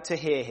crowds gathered to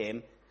hear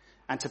him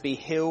and to be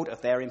healed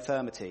of their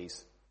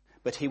infirmities.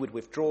 But he would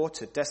withdraw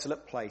to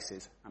desolate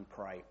places and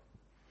pray.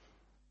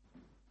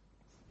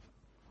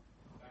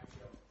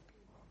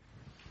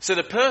 So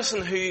the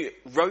person who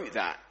wrote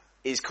that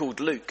is called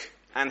Luke,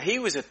 and he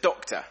was a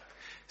doctor.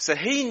 So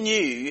he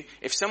knew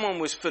if someone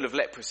was full of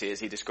leprosy,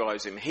 as he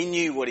describes him, he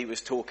knew what he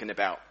was talking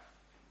about.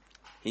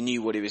 He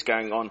knew what he was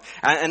going on.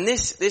 And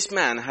this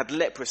man had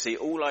leprosy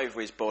all over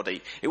his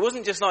body. It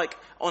wasn't just like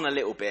on a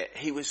little bit.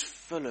 He was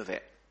full of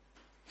it.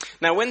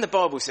 Now, when the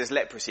Bible says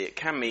leprosy, it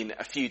can mean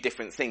a few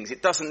different things.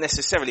 It doesn't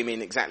necessarily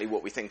mean exactly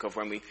what we think of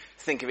when we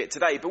think of it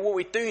today. But what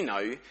we do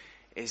know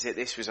is that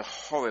this was a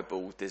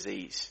horrible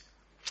disease.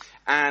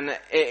 And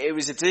it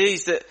was a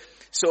disease that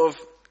sort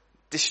of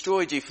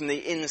destroyed you from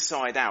the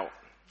inside out.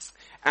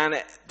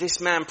 And this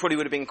man probably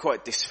would have been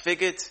quite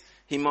disfigured.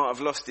 He might have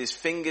lost his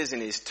fingers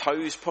and his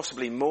toes,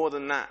 possibly more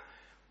than that.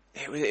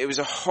 It was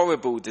a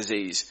horrible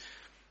disease.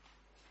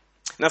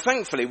 Now,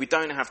 thankfully, we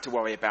don't have to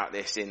worry about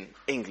this in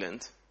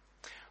England.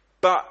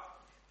 But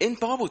in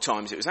Bible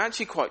times, it was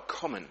actually quite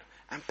common.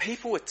 And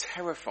people were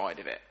terrified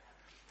of it.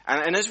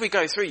 And as we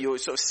go through, you'll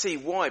sort of see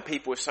why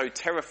people were so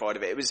terrified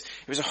of it. It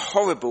was a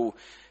horrible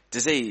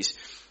disease.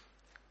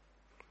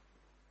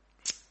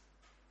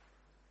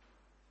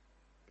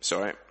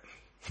 Sorry.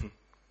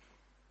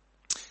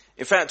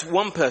 In fact,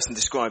 one person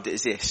described it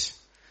as this.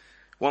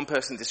 One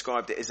person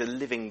described it as a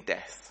living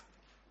death.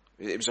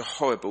 It was a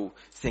horrible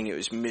thing. It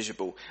was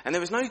miserable. And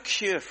there was no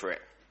cure for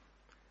it.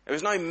 There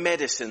was no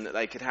medicine that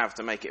they could have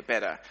to make it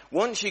better.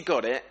 Once you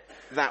got it,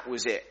 that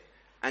was it.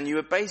 And you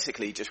were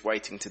basically just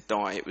waiting to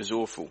die. It was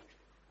awful.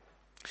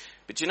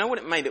 But do you know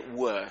what made it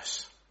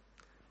worse?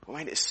 What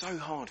made it so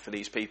hard for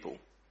these people?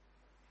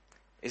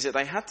 Is that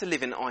they had to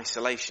live in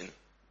isolation.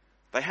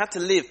 They had to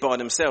live by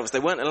themselves. They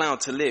weren't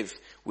allowed to live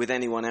with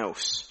anyone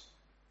else.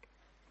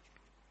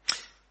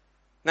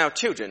 Now,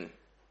 children,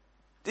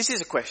 this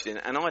is a question,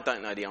 and I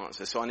don't know the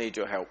answer, so I need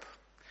your help.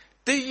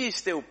 Do you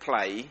still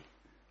play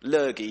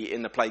lurgy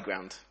in the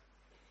playground?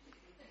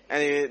 No,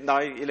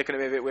 you're looking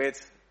at me a bit weird.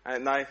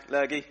 No,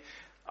 lurgy?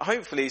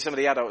 Hopefully some of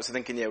the adults are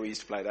thinking, yeah, we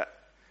used to play that.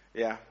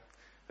 Yeah.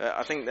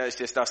 I think that's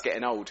just us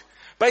getting old.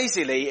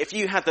 Basically, if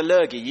you had the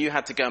lurgy, you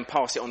had to go and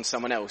pass it on to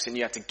someone else and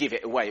you had to give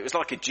it away. It was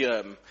like a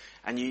germ,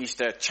 and you used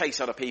to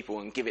chase other people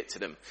and give it to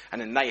them, and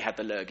then they had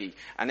the lurgy,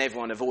 and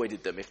everyone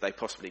avoided them if they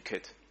possibly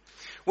could.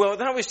 Well,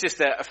 that was just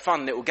a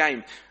fun little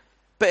game.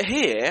 But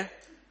here,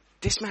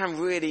 this man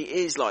really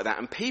is like that,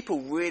 and people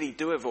really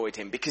do avoid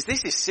him, because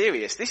this is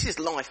serious. This is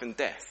life and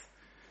death.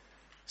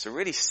 It's a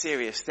really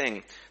serious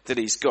thing that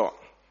he's got.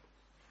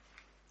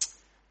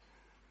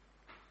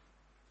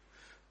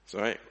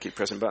 Sorry, keep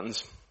pressing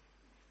buttons.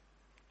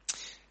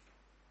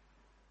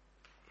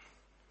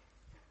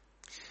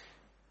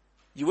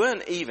 You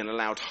weren't even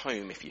allowed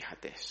home if you had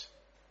this.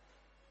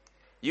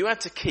 You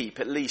had to keep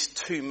at least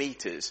 2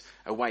 meters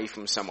away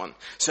from someone.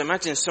 So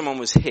imagine someone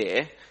was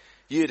here,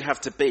 you'd have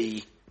to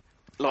be,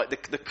 like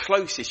the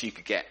closest you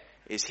could get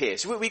is here.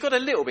 So we got a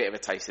little bit of a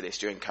taste of this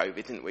during COVID,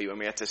 didn't we, when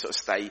we had to sort of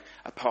stay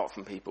apart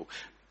from people.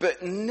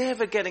 But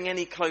never getting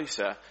any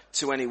closer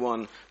to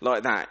anyone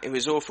like that. It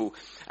was awful.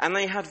 And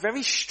they had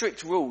very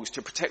strict rules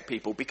to protect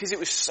people because it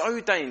was so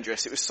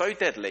dangerous, it was so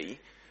deadly,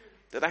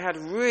 that they had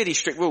really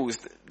strict rules.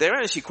 They're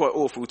actually quite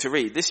awful to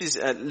read. This is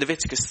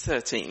Leviticus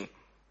 13.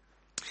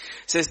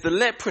 It says, "The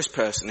leprous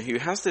person who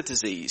has the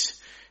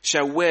disease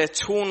shall wear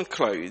torn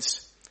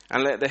clothes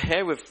and let the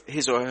hair of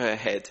his or her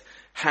head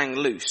hang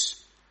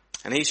loose,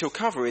 and he shall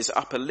cover his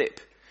upper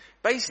lip."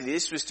 Basically,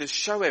 this was to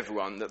show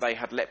everyone that they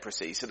had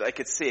leprosy so that they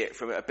could see it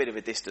from a bit of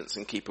a distance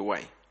and keep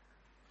away.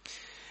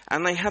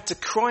 And they had to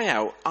cry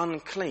out,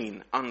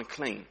 unclean,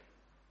 unclean.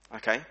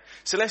 Okay?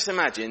 So let's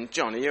imagine,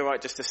 John, are you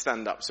alright just to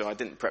stand up? So I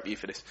didn't prep you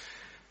for this.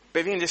 But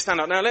if you can just stand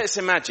up. Now let's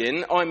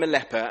imagine I'm a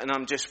leper and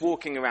I'm just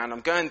walking around. I'm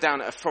going down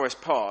a forest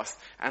path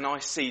and I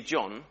see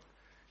John.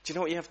 Do you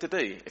know what you have to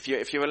do if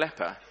you're a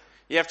leper?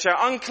 You have to shout,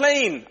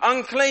 unclean,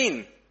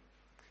 unclean.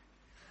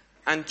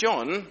 And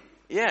John,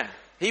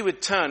 he would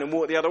turn and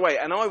walk the other way.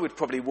 And I would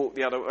probably walk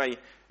the other way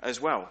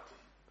as well.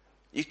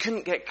 You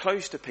couldn't get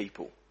close to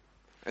people.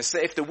 And so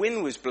if the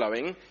wind was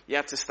blowing, you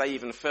had to stay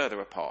even further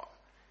apart.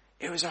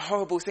 It was a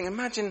horrible thing.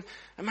 Imagine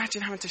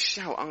having to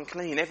shout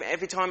unclean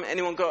every time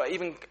anyone got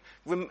even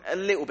a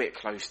little bit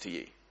close to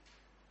you.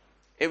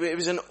 It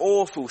was an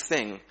awful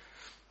thing.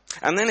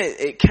 And then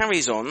it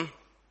carries on.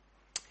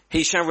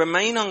 He shall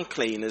remain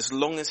unclean as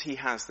long as he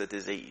has the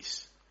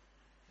disease.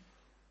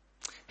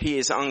 He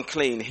is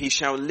unclean. He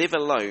shall live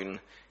alone.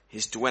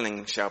 His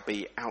dwelling shall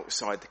be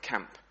outside the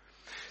camp.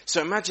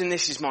 So imagine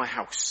this is my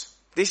house.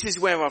 This is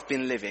where I've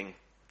been living.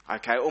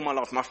 Okay, all my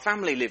life. My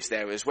family lives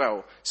there as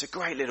well. It's a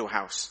great little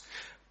house.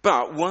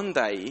 But one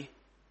day,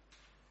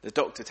 the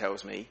doctor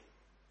tells me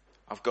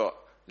I've got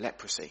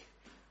leprosy.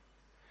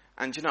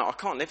 And you know, I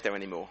can't live there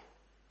anymore.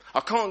 I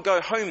can't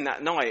go home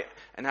that night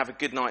and have a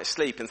good night's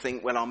sleep and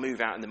think, well, I'll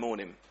move out in the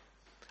morning.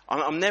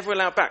 I'm never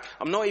allowed back.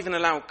 I'm not even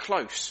allowed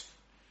close.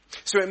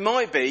 So it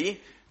might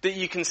be that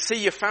you can see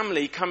your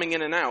family coming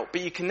in and out,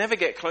 but you can never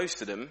get close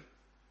to them.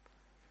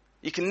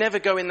 You can never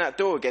go in that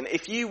door again.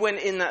 If you went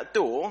in that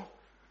door,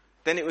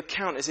 then it would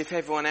count as if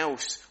everyone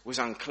else was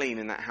unclean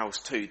in that house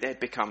too.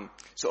 They'd become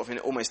sort of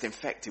almost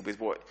infected with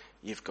what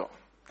you've got.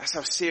 That's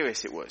how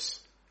serious it was.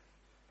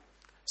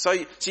 So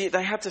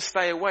they had to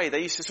stay away.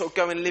 They used to sort of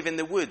go and live in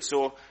the woods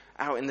or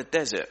out in the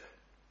desert.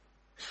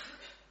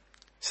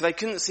 So they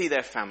couldn't see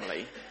their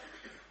family.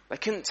 They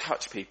couldn't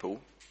touch people.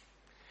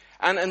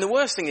 And the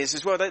worst thing is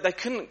as well, they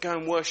couldn't go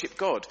and worship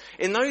God.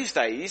 In those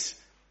days,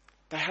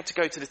 they had to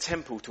go to the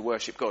temple to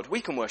worship God. We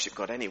can worship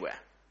God anywhere.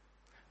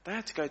 They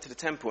had to go to the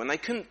temple, and they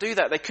couldn't do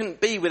that. They couldn't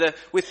be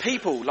with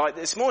people like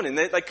this morning.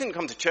 They couldn't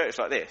come to church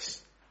like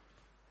this.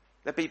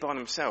 They'd be by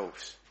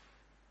themselves.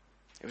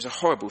 It was a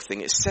horrible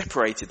thing. It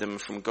separated them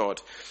from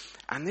God.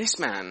 And this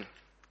man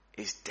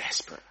is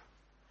desperate.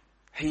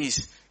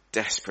 He's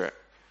desperate.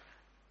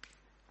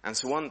 And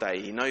so one day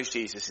he knows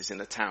Jesus is in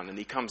the town, and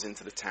he comes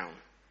into the town.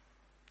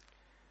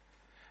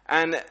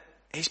 And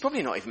he's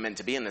probably not even meant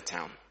to be in the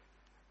town.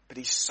 But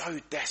he's so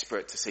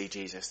desperate to see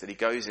Jesus that he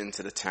goes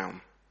into the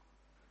town.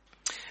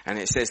 And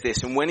it says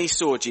this, and when he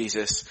saw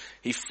Jesus,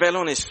 he fell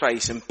on his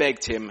face and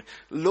begged him,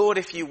 Lord,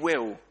 if you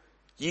will,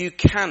 you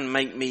can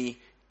make me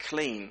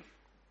clean.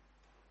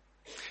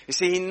 You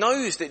see, he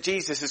knows that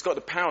Jesus has got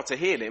the power to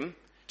heal him.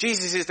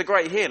 Jesus is the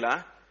great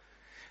healer.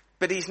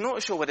 But he's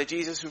not sure whether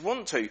Jesus would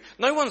want to.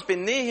 No one's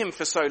been near him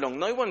for so long.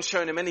 No one's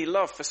shown him any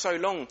love for so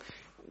long.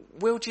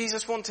 Will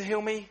Jesus want to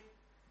heal me?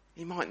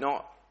 He might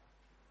not.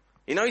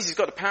 He knows he's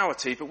got the power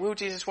to, but will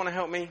Jesus want to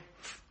help me?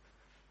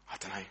 I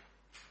don't know.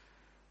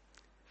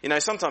 You know,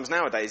 sometimes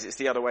nowadays it's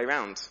the other way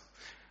around.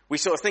 We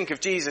sort of think of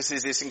Jesus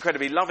as this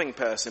incredibly loving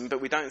person,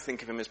 but we don't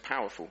think of him as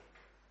powerful.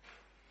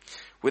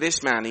 With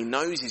this man, he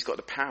knows he's got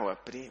the power,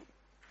 but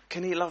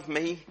can he love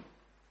me?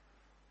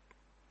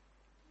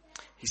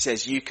 He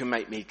says, you can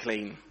make me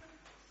clean.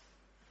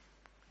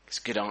 It's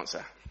a good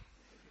answer.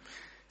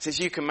 He says,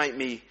 you can make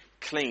me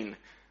clean.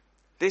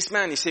 This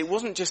man, you see, it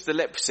wasn't just the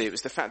leprosy, it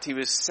was the fact he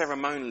was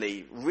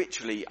ceremonially,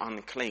 ritually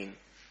unclean.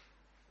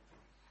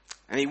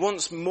 And he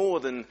wants more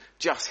than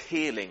just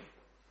healing.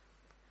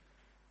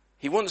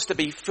 He wants to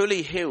be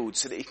fully healed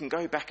so that he can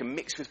go back and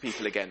mix with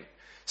people again.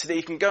 So that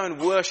he can go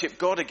and worship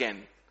God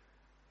again.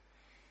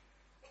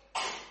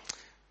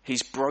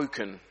 He's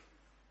broken.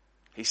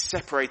 He's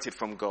separated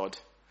from God.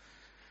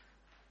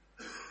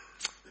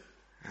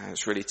 And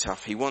it's really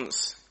tough. He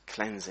wants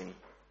cleansing.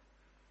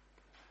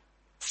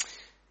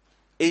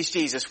 Is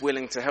Jesus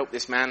willing to help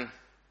this man?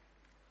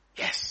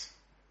 Yes.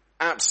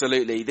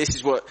 Absolutely. This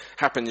is what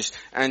happens.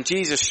 And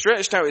Jesus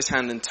stretched out his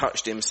hand and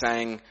touched him,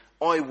 saying,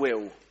 I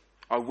will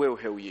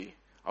heal you.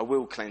 I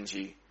will cleanse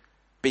you.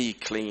 Be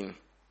clean.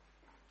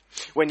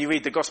 When you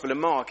read the Gospel of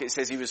Mark, it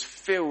says he was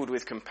filled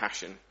with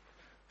compassion,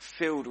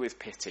 filled with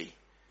pity.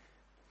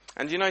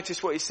 And do you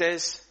notice what he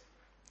says?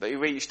 That he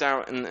reached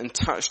out and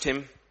touched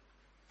him.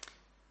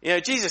 You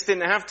know, Jesus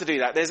didn't have to do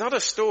that. There's other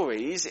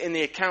stories in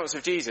the accounts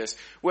of Jesus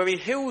where he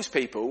heals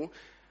people.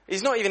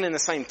 He's not even in the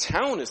same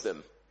town as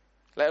them,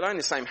 let alone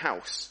the same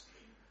house.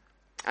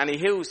 And he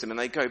heals them and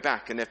they go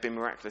back and they've been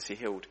miraculously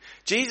healed.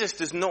 Jesus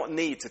does not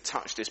need to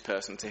touch this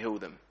person to heal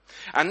them.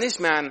 And this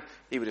man,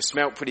 he would have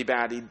smelt pretty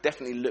bad. He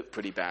definitely looked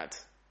pretty bad.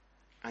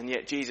 And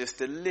yet Jesus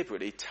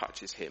deliberately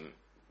touches him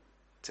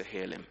to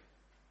heal him.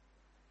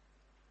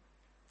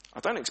 I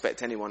don't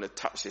expect anyone to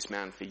touch this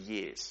man for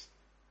years.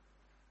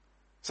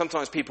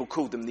 Sometimes people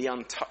called them the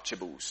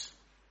untouchables.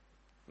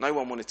 No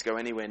one wanted to go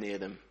anywhere near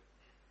them.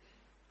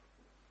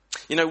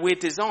 You know, we're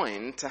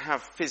designed to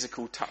have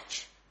physical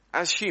touch.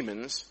 As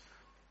humans,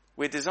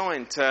 we're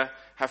designed to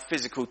have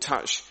physical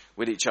touch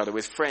with each other,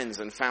 with friends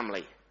and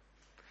family.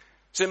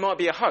 So it might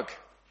be a hug.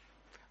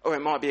 Or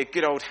it might be a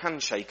good old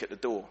handshake at the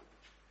door.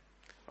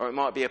 Or it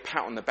might be a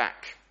pat on the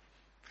back.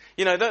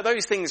 You know,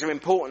 those things are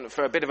important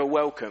for a bit of a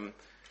welcome,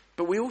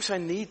 but we also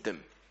need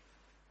them.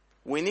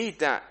 We need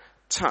that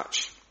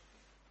touch.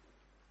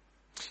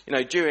 You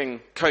know,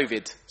 during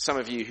COVID, some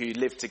of you who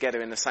lived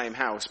together in the same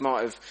house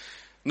might have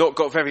not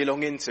got very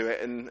long into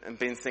it and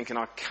been thinking,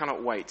 I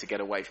cannot wait to get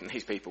away from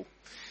these people.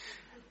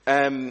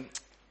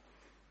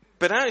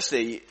 But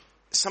actually,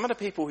 some of the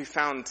people who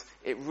found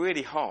it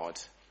really hard,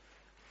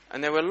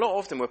 and there were a lot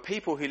of them were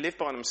people who lived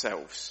by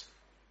themselves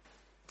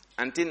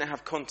and didn't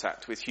have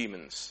contact with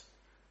humans,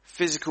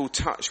 physical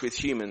touch with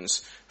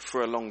humans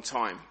for a long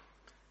time.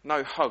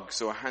 No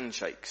hugs or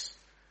handshakes.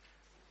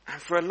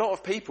 And for a lot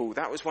of people,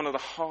 that was one of the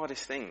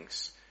hardest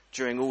things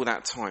during all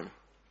that time.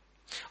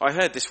 I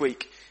heard this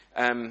week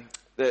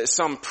that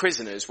some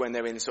prisoners, when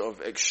they're in sort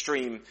of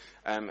extreme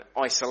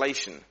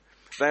isolation,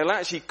 they'll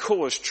actually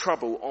cause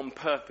trouble on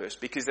purpose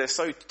because they're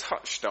so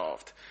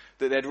touch-starved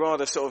that they'd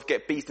rather sort of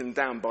get beaten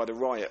down by the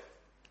riot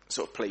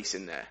sort of police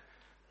in there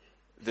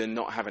than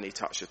not have any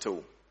touch at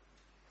all.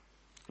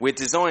 We're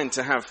designed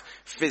to have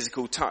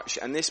physical touch,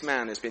 and this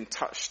man has been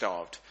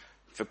touch-starved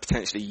for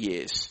potentially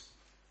years.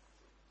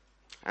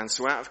 And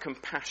so out of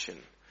compassion,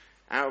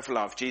 out of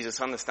love, Jesus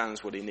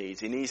understands what he needs.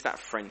 He needs that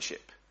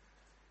friendship.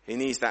 He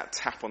needs that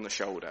tap on the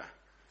shoulder.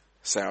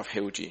 Say, I've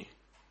healed you.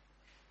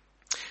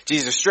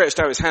 Jesus stretched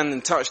out his hand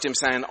and touched him,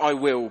 saying, I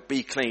will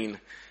be clean.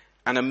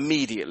 And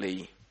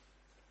immediately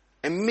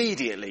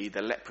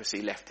the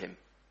leprosy left him.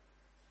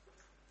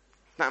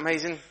 Isn't that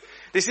amazing?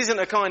 This isn't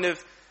a kind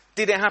of,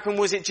 did it happen?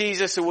 Was it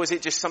Jesus, or was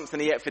it just something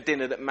he ate for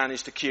dinner that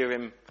managed to cure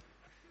him?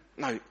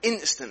 No,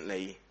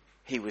 instantly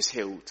he was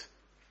healed.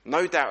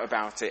 No doubt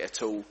about it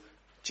at all.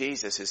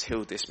 Jesus has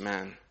healed this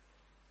man.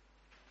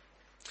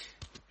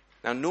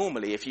 Now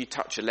normally if you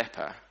touch a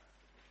leper,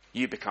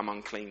 you become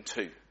unclean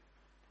too.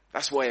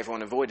 That's why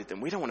everyone avoided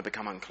them. We don't want to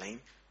become unclean.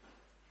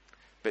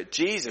 But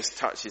Jesus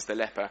touches the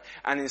leper,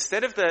 and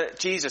instead of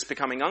Jesus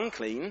becoming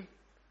unclean,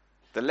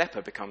 the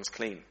leper becomes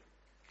clean.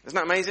 Isn't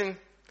that amazing?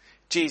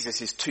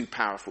 Jesus is too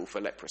powerful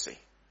for leprosy.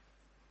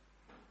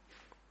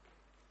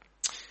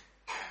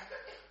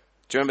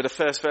 Do you remember the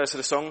first verse of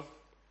the song?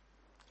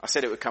 I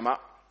said it would come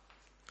up.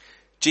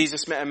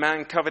 Jesus met a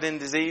man covered in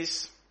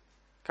disease.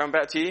 Coming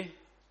back to you. Can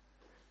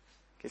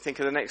you think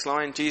of the next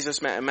line?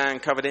 Jesus met a man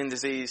covered in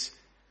disease,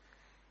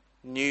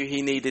 knew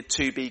he needed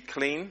to be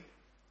clean.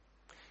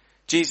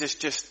 Jesus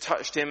just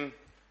touched him.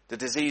 The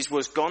disease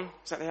was gone.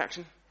 Is that the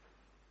action?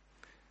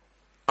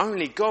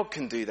 Only God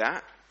can do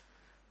that.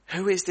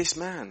 Who is this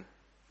man?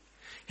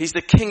 He's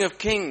the King of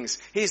Kings.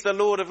 He's the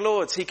Lord of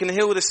Lords. He can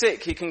heal the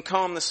sick. He can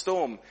calm the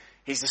storm.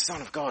 He's the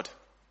Son of God.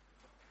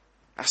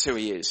 That's who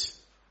he is.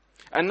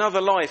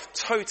 Another life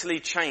totally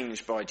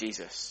changed by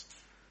Jesus.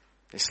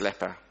 This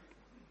leper.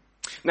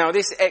 Now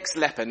this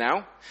ex-leper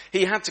now,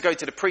 he had to go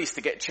to the priest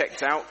to get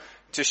checked out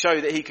to show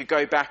that he could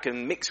go back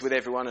and mix with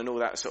everyone and all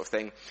that sort of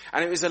thing.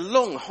 And it was a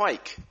long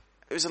hike.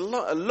 It was a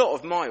lot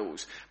of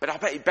miles. But I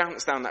bet he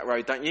bounced down that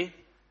road, don't you?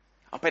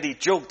 I bet he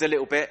jogged a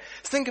little bit.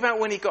 Think about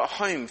when he got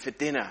home for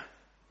dinner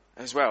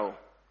as well,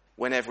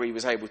 whenever he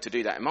was able to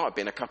do that. It might have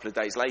been a couple of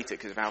days later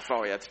because of how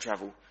far he had to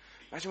travel.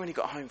 Imagine when he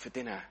got home for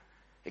dinner.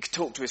 He could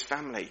talk to his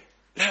family.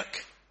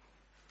 Look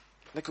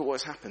at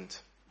what's happened.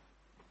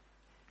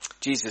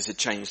 Jesus had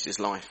changed his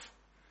life.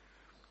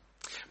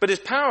 But as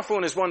powerful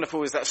and as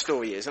wonderful as that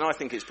story is, and I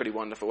think it's pretty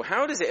wonderful,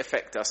 how does it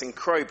affect us in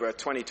Crowborough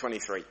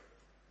 2023?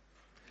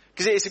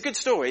 Because it's a good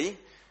story,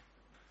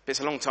 but it's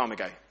a long time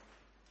ago.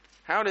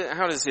 How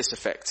does this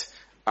affect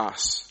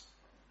us?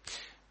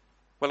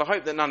 Well, I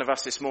hope that none of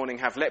us this morning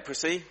have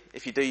leprosy.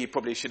 If you do, you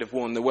probably should have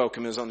warned the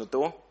welcomers on the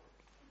door.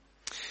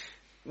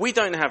 We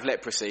don't have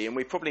leprosy, and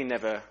we probably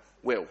never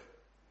will.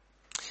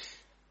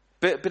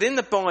 But in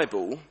the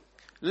Bible,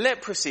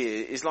 leprosy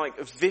is like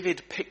a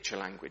vivid picture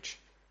language.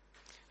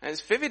 And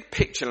it's vivid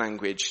picture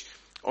language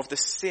of the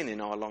sin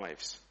in our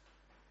lives.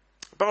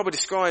 The Bible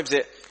describes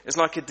it as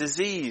like a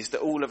disease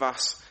that all of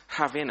us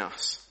have in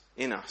us.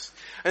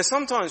 And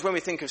sometimes when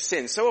we think of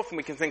sin, so often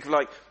we can think of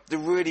like the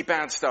really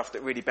bad stuff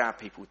that really bad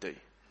people do.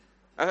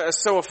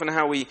 That's so often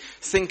how we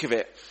think of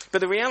it.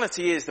 But the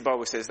reality is, the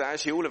Bible says, that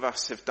actually all of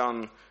us have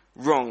done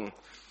wrong.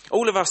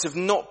 All of us have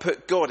not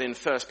put God in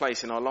first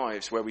place in our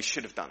lives where we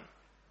should have done.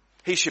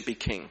 He should be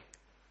king.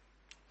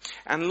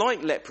 And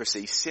like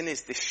leprosy, sin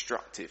is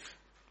destructive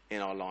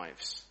in our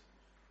lives.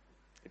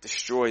 It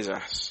destroys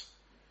us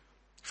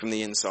from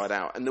the inside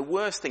out. And the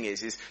worst thing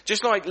is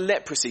just like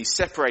leprosy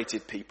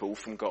separated people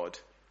from God,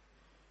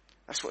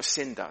 that's what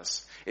sin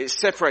does. It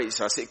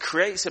separates us. It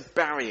creates a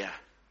barrier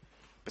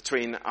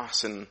between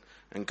us and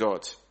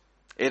God.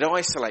 It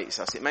isolates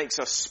us. It makes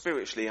us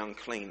spiritually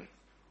unclean.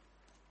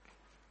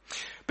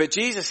 But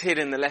Jesus hid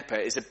in the leper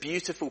is a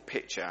beautiful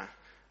picture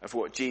of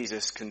what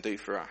Jesus can do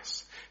for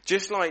us.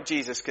 Just like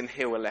Jesus can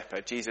heal a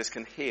leper, Jesus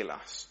can heal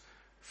us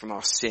from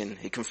our sin.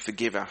 He can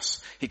forgive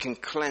us. He can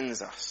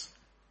cleanse us.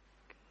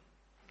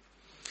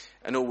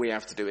 And all we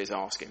have to do is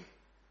ask him.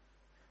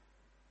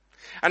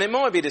 And it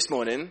might be this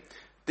morning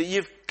that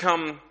you've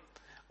come,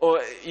 or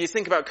you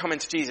think about coming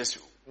to Jesus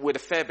with a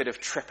fair bit of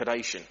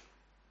trepidation,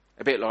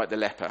 a bit like the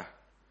leper.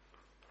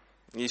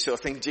 You sort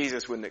of think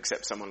Jesus wouldn't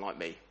accept someone like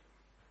me.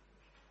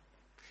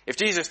 If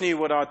Jesus knew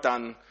what I'd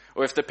done,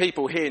 or if the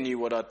people here knew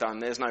what I'd done,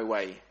 there's no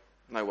way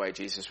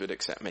Jesus would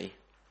accept me.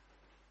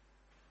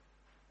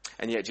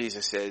 And yet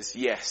Jesus says,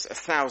 yes,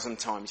 1,000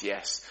 times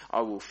yes,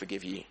 I will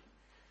forgive you.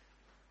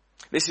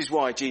 This is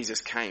why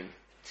Jesus came.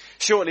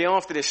 Shortly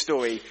after this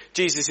story,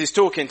 Jesus is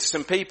talking to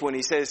some people and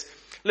he says,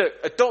 look,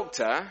 a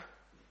doctor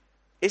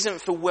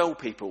isn't for well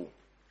people.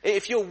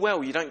 If you're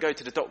well, you don't go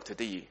to the doctor,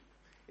 do you?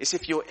 It's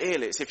if you're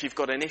ill, it's if you've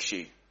got an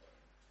issue.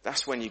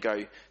 That's when you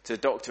go to the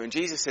doctor. And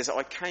Jesus says,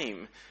 I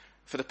came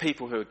for the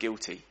people who are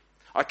guilty.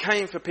 I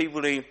came for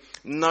people who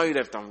know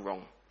they've done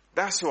wrong.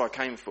 That's who I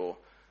came for.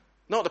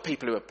 Not the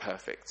people who are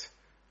perfect.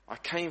 I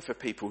came for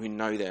people who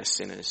know they're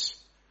sinners.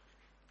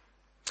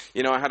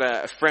 You know, I had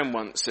a friend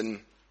once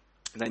and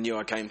they knew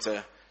I came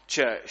to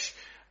church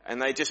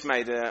and they just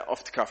made an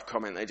off-the-cuff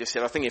comment. They just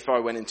said, I think if I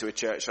went into a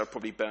church, I'd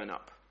probably burn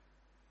up.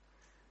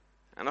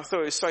 And I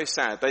thought it was so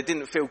sad. They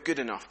didn't feel good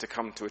enough to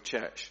come to a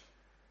church.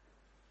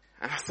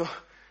 And I thought,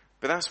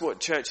 but that's what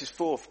church is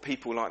for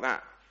people like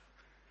that.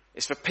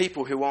 It's for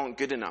people who aren't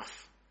good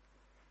enough.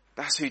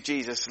 That's who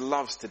Jesus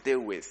loves to deal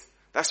with.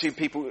 That's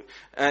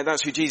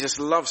who Jesus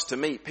loves to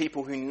meet.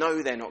 People who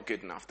know they're not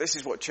good enough. This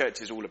is what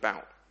church is all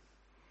about.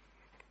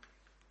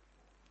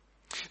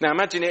 Now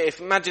imagine if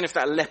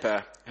that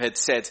leper had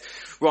said,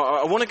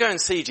 right, I want to go and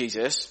see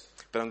Jesus,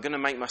 but I'm going to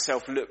make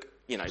myself look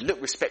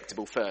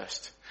respectable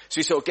first. So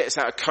he sort of gets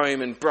out a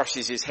comb and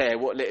brushes his hair,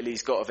 what little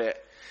he's got of it.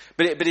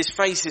 But his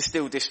face is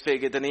still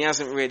disfigured and he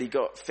hasn't really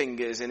got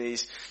fingers and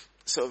he's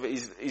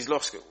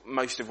lost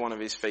most of one of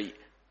his feet.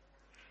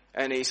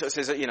 And he sort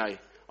of says,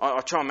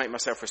 I'll try and make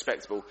myself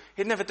respectable.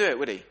 He'd never do it,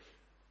 would he?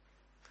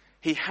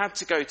 He had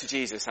to go to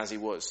Jesus as he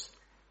was.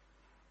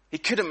 He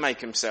couldn't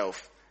make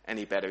himself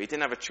any better. He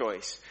didn't have a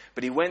choice.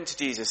 But he went to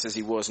Jesus as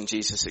he was and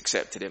Jesus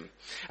accepted him.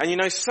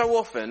 And so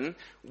often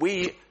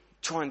we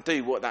try and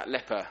do what that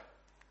leper,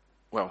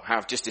 how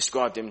I've just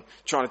described him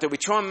trying to do. We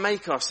try and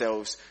make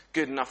ourselves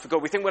good enough for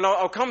God. We think,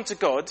 I'll come to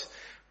God,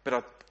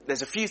 but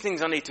there's a few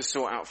things I need to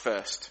sort out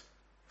first.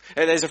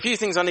 There's a few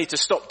things I need to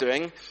stop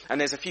doing, and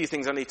there's a few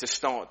things I need to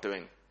start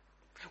doing.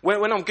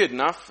 When I'm good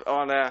enough,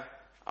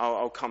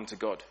 I'll come to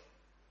God.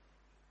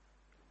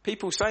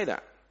 People say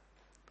that.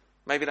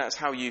 Maybe that's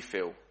how you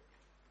feel.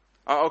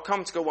 I'll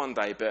come to God one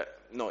day, but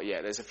not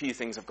yet. There's a few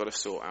things I've got to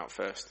sort out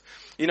first.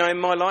 In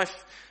my life,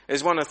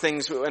 there's one of the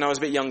things when I was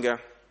a bit younger,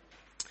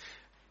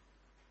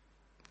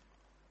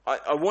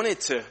 I wanted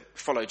to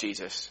follow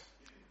Jesus,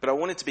 but I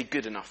wanted to be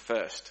good enough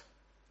first.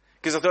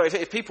 Because I thought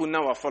if people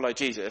know I follow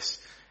Jesus,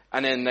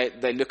 and then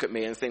they look at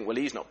me and think, well,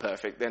 he's not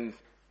perfect, then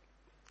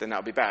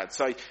that'll be bad.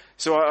 So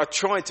I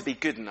tried to be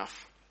good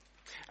enough.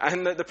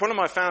 And the problem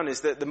I found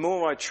is that the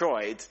more I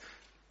tried,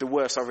 the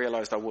worse I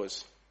realised I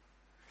was.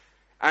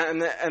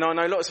 And I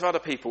know lots of other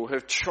people who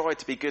have tried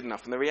to be good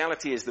enough. And the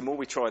reality is the more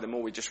we try, the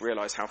more we just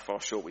realise how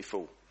far short we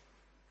fall.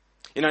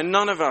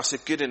 None of us are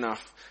good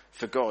enough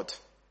for God.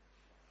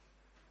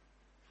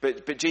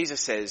 But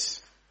Jesus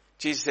says,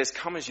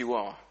 come as you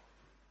are.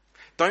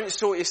 Don't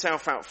sort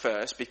yourself out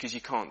first because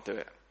you can't do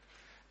it.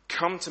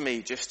 Come to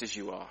me just as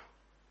you are.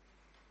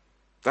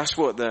 That's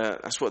what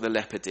the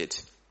leper did.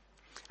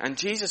 And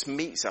Jesus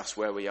meets us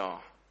where we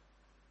are.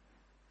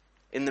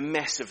 In the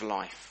mess of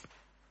life.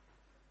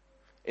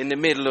 In the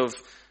middle of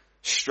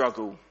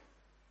struggle.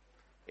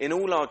 In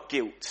all our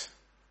guilt.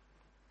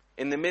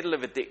 In the middle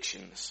of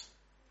addictions.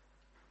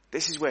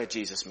 This is where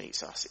Jesus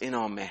meets us, in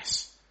our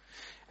mess.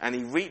 And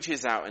he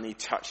reaches out and he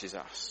touches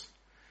us.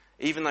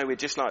 Even though we're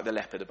just like the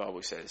leper, the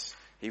Bible says.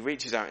 He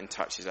reaches out and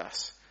touches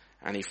us.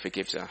 And he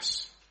forgives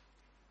us.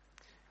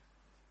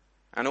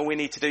 And all we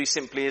need to do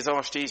simply is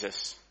ask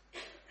Jesus.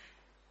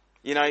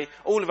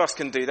 All of us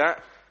can do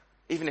that.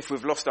 Even if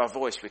we've lost our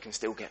voice, we can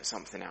still get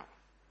something out.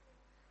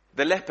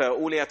 The leper,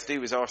 all he had to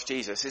do was ask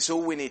Jesus. It's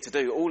all we need to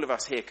do. All of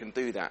us here can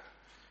do that.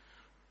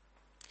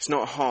 It's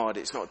not hard.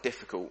 It's not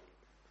difficult.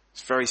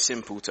 It's very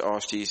simple to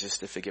ask Jesus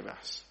to forgive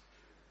us.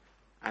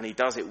 And he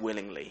does it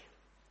willingly.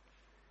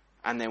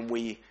 And then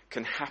we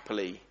can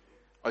happily,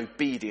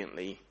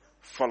 obediently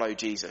follow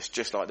Jesus,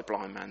 just like the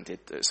blind man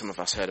did that some of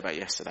us heard about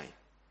yesterday.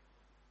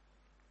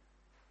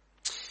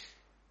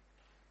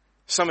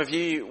 Some of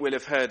you will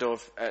have heard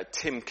of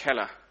Tim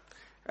Keller.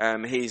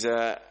 He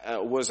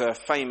was a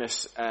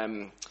famous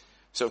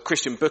sort of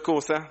Christian book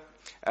author,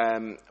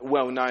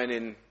 well known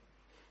in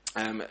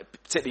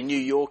particularly New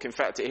York. In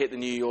fact, it hit the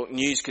New York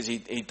news because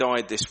he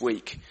died this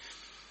week.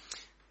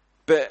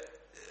 But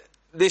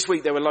this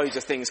week there were loads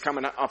of things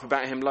coming up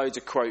about him, loads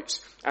of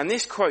quotes. And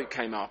this quote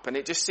came up and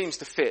it just seems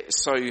to fit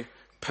so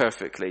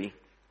perfectly.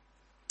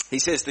 He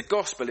says, the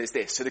gospel is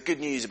this. So the good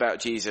news about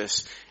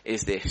Jesus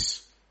is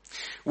this.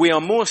 We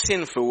are more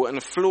sinful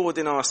and flawed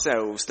in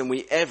ourselves than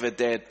we ever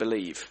dared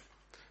believe.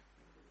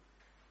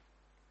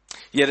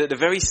 Yet at the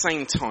very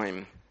same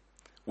time,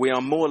 we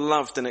are more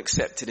loved and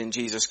accepted in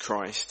Jesus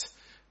Christ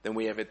than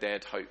we ever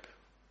dared hope.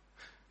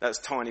 That's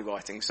tiny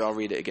writing, so I'll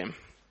read it again.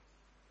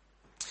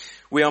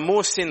 We are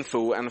more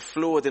sinful and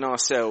flawed in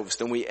ourselves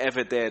than we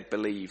ever dared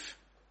believe.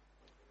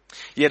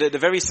 Yet at the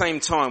very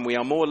same time, we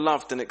are more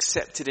loved and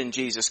accepted in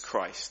Jesus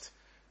Christ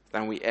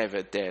than we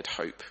ever dared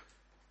hope.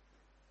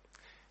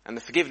 And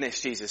the forgiveness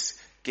Jesus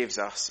gives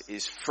us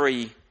is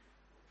free,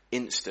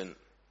 instant,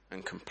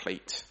 and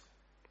complete.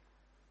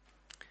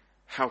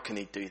 How can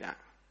he do that?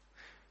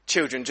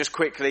 Children, just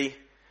quickly,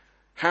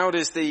 how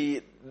does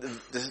the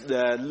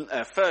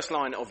first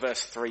line of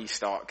verse 3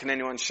 start? Can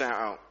anyone shout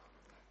out?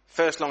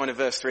 First line of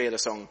verse 3 of the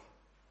song.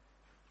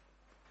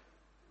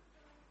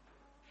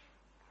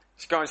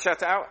 Just go and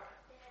shout it out.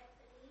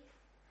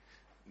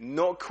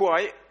 Not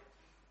quite.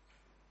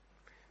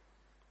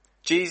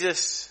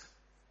 Jesus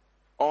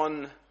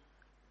on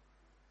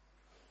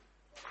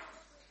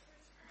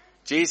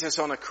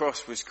a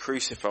cross was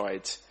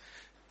crucified.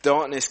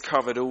 Darkness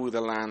covered all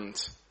the land.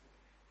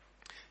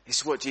 This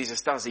is what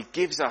Jesus does. He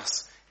gives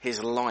us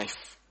his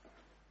life.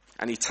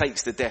 And he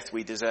takes the death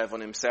we deserve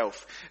on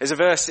himself. There's a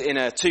verse in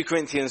 2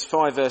 Corinthians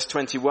 5 verse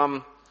 21.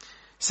 It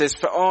says,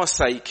 for our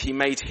sake he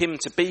made him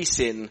to be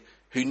sin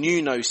who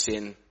knew no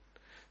sin,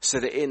 so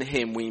that in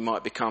him we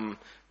might become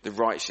the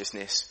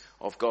righteousness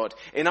of God.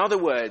 In other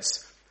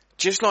words,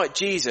 just like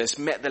Jesus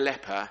met the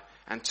leper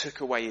and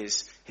took away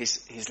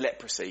his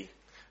leprosy,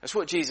 that's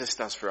what Jesus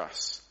does for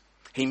us.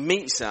 He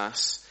meets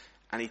us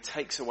and he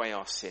takes away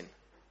our sin.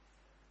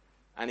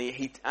 And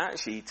he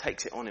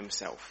takes it on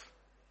himself.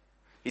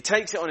 He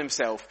takes it on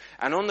himself,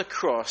 and on the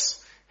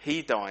cross,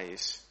 he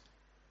dies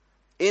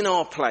in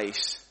our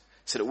place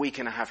so that we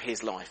can have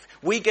his life.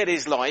 We get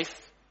his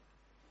life,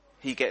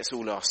 he gets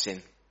all our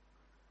sin.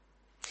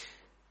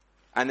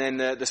 And then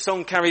the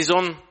song carries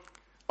on.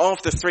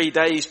 After 3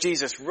 days,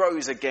 Jesus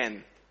rose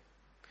again.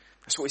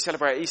 That's what we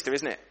celebrate at Easter,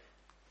 isn't it?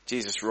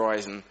 Jesus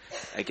rising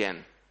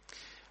again.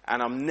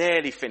 And I'm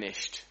nearly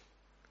finished.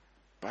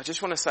 But I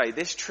just want to say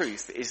this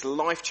truth is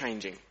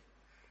life-changing.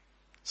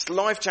 It's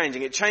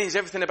life-changing. It changes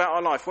everything about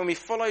our life. When we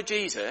follow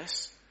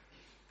Jesus,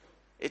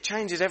 it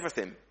changes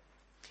everything.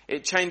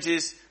 It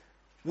changes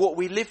what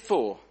we live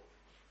for.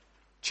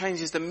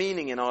 Changes the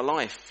meaning in our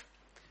life.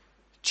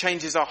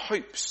 Changes our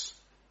hopes,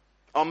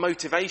 our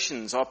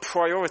motivations, our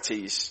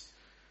priorities.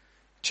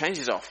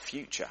 Changes our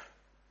future.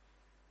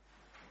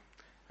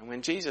 And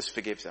when Jesus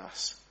forgives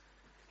us,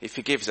 he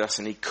forgives us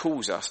and he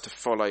calls us to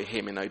follow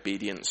him in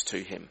obedience to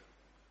him.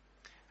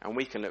 And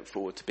we can look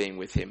forward to being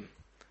with him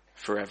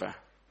forever.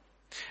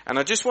 And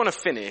I just want to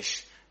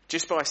finish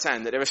just by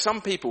saying that there are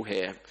some people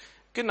here, a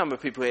good number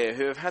of people here,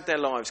 who have had their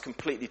lives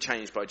completely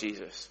changed by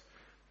Jesus.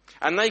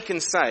 And they can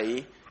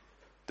say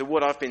that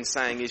what I've been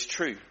saying is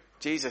true.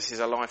 Jesus is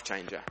a life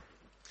changer.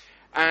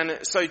 And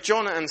so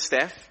John and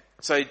Steph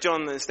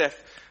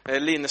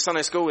leading the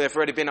Sunday school, they've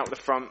already been up the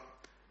front.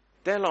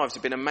 Their lives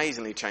have been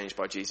amazingly changed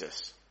by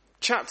Jesus.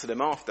 Chat to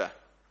them after,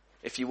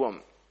 if you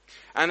want.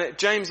 And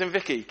James and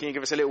Vicky, can you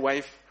give us a little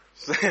wave?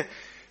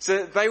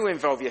 So they were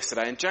involved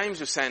yesterday, and James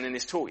was saying in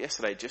his talk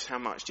yesterday just how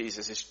much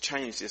Jesus has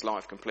changed his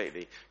life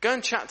completely. Go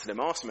and chat to them,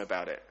 ask them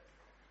about it.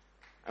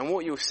 And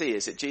what you'll see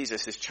is that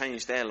Jesus has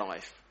changed their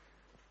life,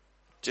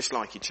 just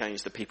like he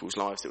changed the people's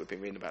lives that we've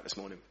been reading about this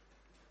morning.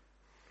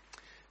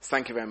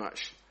 Thank you very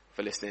much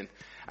for listening.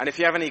 And if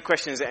you have any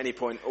questions at any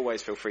point,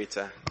 always feel free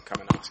to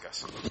come and ask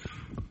us.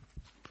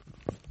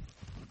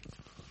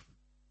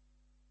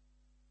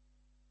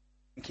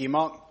 Thank you,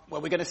 Mark.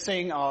 Well, we're going to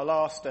sing our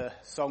last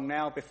song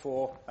now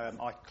before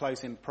I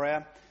close in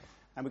prayer.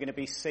 And we're going to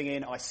be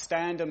singing, I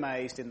stand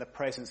amazed in the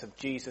presence of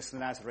Jesus the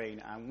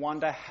Nazarene and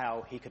wonder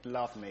how he could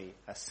love me,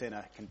 a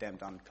sinner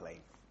condemned unclean.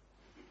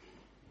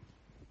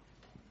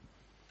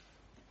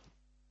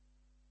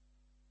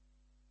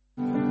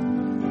 Sinner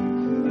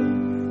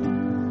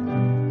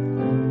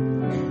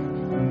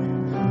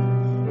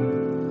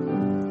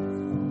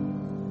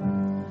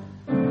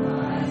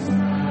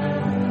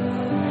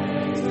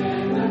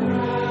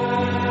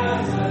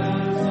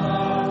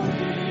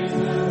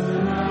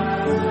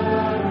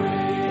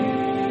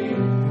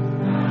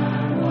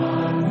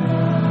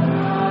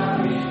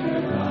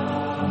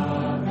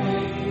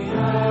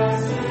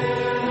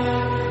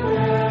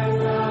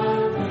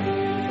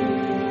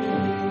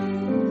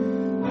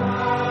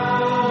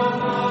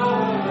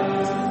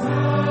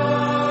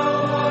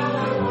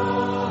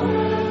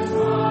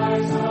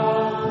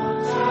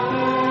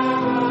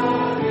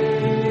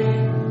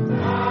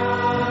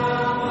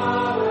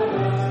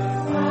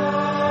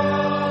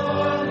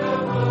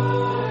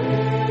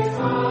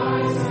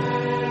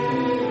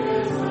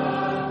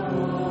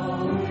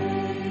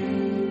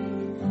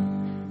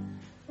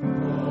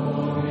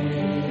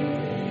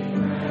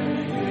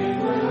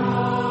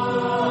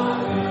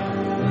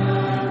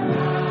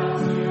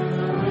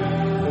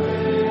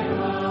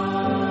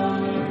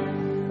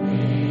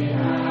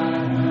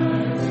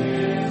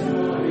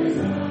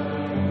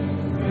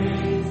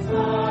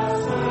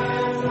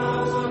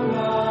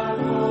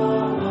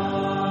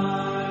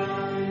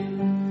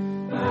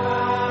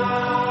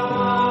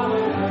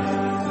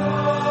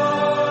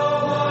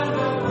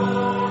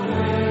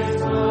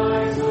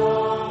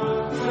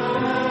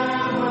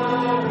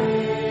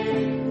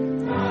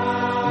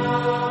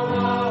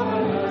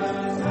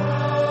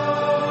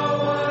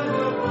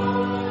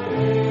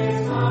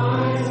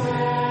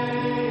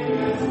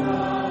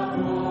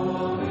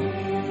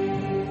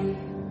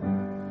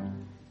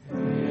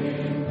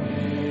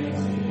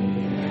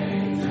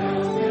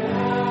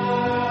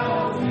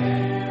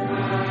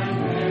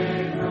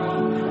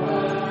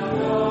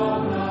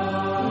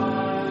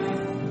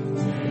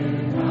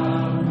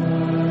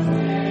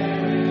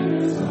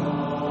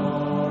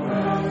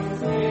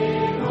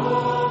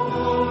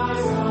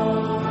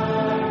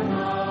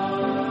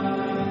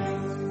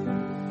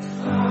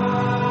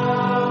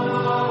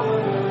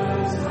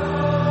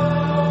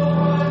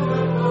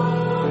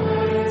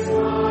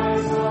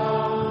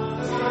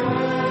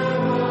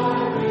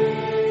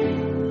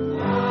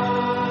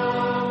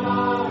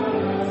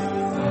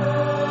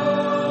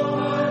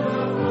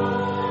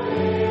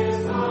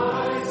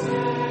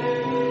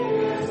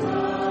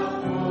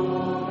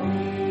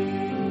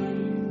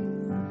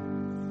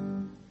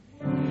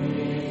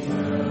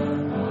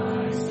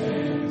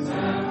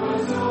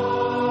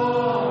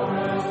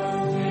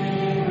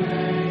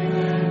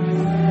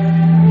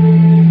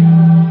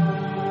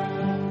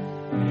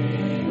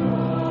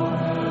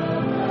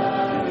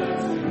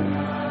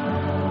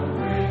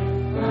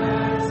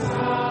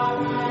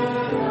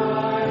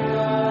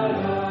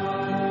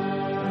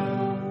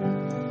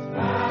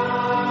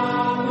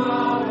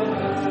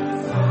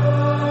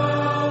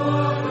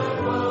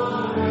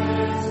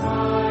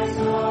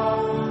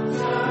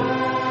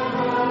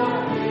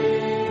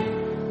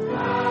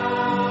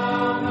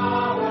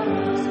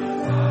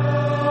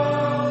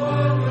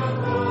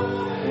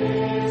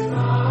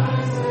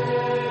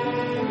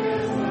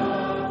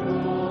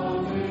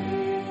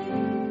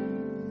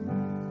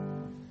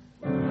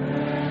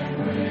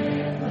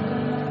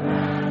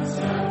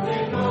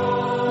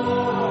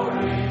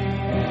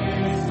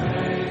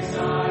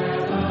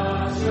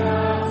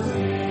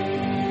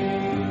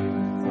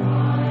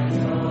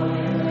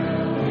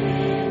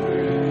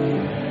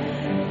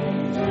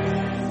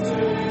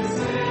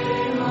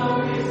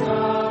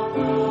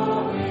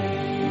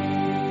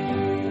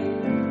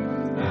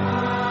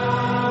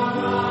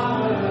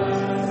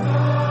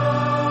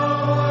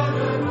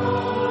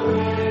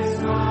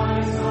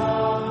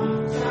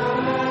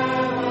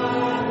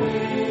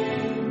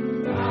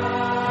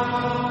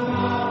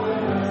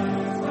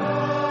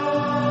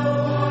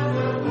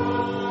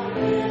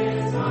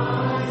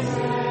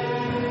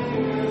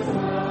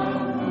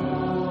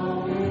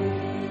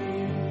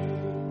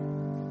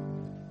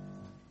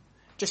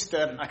Just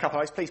a couple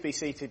of those. Please be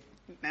seated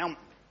now.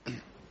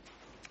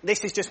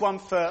 This is just one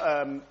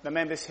for the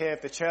members here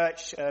of the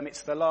church.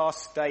 It's the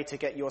last day to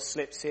get your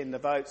slips in the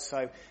votes.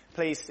 So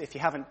please, if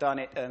you haven't done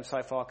it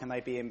so far, can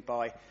they be in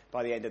by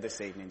the end of this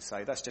evening?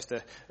 So that's just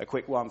a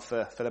quick one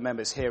for the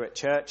members here at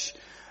church.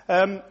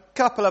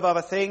 Couple of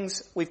other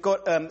things. We've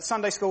got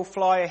Sunday school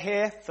flyer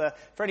here for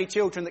any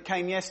children that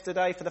came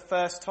yesterday for the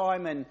first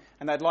time and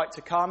they'd like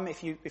to come.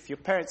 If your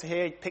parents are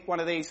here, pick one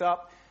of these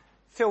up.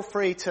 Feel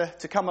free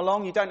to come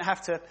along. You don't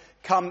have to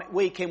come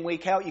week in,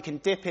 week out. You can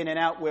dip in and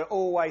out. We're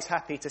always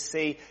happy to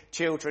see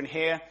children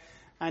here.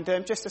 And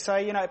just to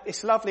say,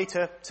 it's lovely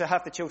to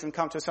have the children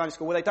come to a Sunday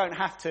school where they don't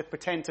have to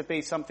pretend to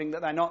be something that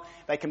they're not.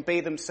 They can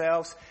be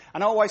themselves.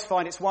 And I always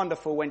find it's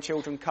wonderful when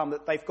children come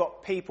that they've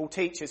got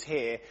teachers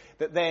here,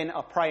 that then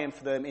are praying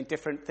for them in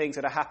different things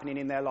that are happening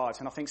in their lives.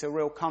 And I think it's a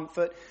real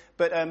comfort.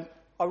 But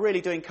I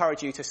really do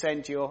encourage you to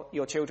send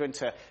your children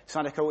to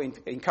Sunday school,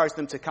 encourage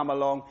them to come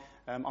along.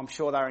 I'm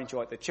sure they'll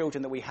enjoy it. The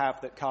children that we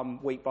have that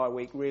come week by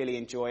week really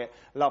enjoy it,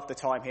 love the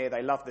time here.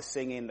 They love the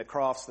singing, the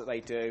crafts that they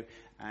do,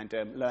 and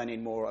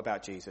learning more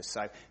about Jesus.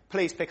 So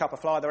please pick up a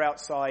flyer. They're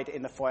outside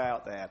in the foyer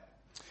out there.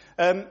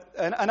 And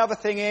another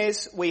thing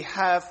is we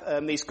have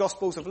these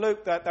Gospels of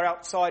Luke. They're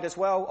outside as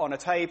well on a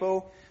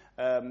table.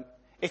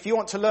 If you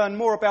want to learn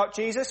more about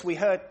Jesus, we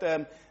heard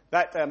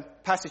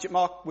that passage that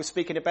Mark was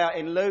speaking about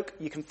in Luke.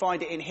 You can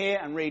find it in here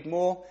and read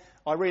more.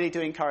 I really do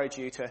encourage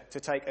you to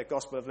take a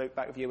Gospel of Luke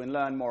back with you and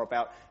learn more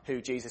about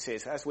who Jesus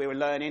is. As we were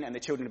learning, and the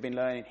children have been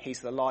learning, he's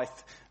the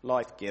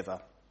life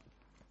giver.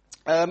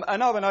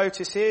 Another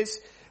notice is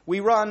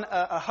we run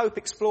a Hope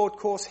Explored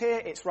course here.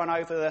 It's run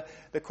over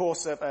the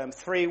course of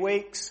 3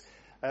 weeks.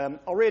 I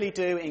really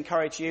do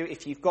encourage you,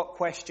 if you've got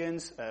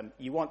questions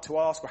you want to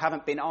ask or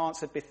haven't been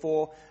answered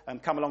before,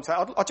 come along to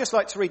that. I'd just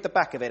like to read the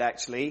back of it,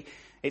 actually.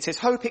 It says,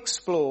 Hope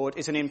Explored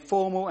is an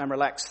informal and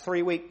relaxed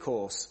 3-week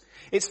course.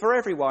 It's for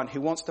everyone who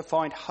wants to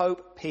find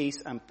hope,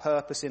 peace and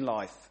purpose in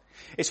life.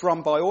 It's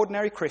run by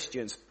ordinary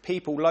Christians,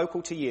 people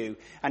local to you,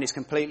 and is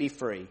completely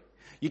free.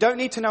 You don't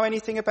need to know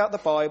anything about the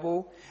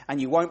Bible, and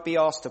you won't be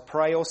asked to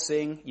pray or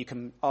sing. You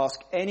can ask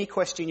any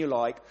question you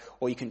like,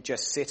 or you can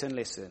just sit and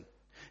listen.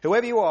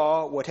 Whoever you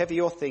are, whatever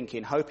you're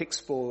thinking, Hope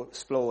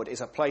Explored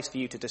is a place for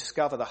you to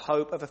discover the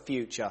hope of a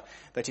future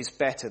that is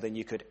better than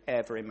you could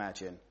ever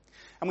imagine.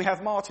 And we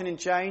have Martin and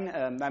Jane,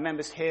 they're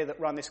members here that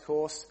run this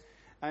course.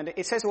 And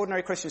it says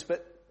ordinary Christians,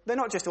 but they're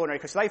not just ordinary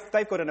Christians.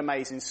 They've got an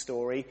amazing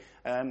story,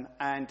 and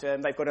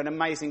they've got an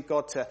amazing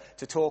God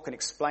to talk and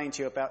explain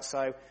to you about.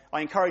 So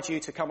I encourage you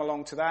to come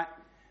along to that.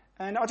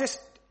 And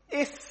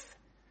if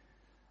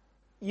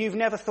you've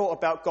never thought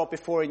about God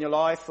before in your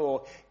life,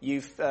 or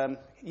you've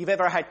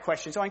ever had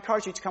questions, I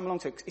encourage you to come along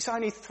to it. It's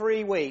only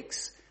 3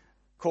 weeks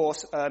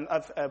course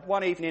of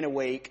one evening a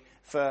week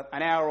for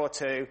an hour or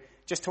two,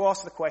 just to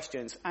ask the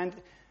questions. And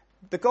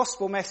the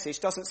gospel message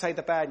doesn't say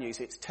the bad news,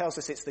 it tells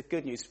us it's the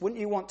good news.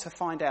 Wouldn't you want to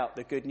find out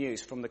the good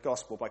news from the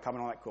gospel by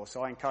coming on that course?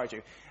 So I encourage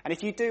you. And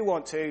if you do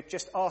want to,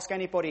 just ask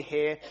anybody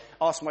here,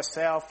 ask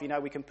myself,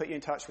 we can put you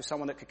in touch with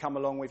someone that could come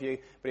along with you.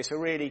 But it's a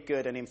really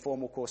good and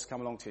informal course to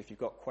come along to if you've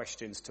got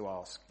questions to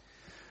ask.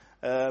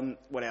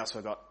 What else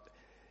have I got?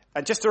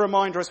 And just a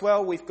reminder as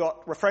well, we've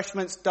got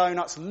refreshments,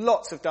 donuts,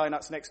 lots of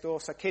donuts next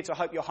door. So kids, I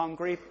hope you're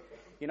hungry,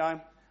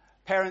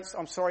 Parents,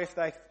 I'm sorry if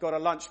they've got a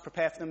lunch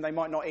prepared for them. They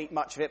might not eat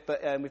much of it,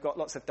 but we've got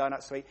lots of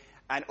donuts to eat.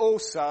 And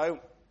also,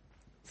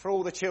 for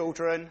all the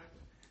children,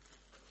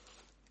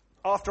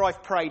 after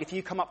I've prayed, if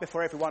you come up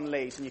before everyone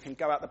leaves, and you can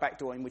go out the back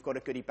door, and we've got a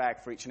goodie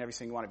bag for each and every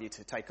single one of you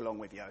to take along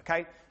with you,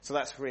 okay? So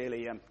that's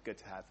really good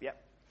to have,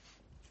 yep.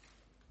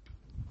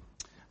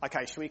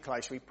 Okay, shall we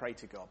close? Shall we pray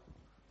to God?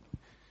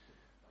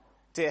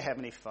 Dear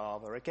Heavenly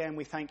Father, again,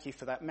 we thank you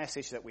for that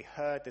message that we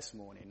heard this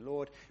morning.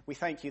 Lord, we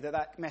thank you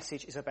that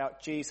message is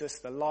about Jesus,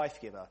 the life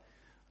giver.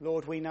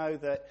 Lord, we know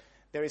that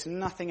there is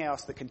nothing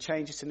else that can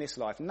change us in this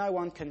life. No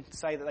one can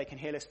say that they can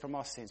heal us from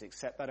our sins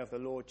except that of the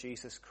Lord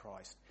Jesus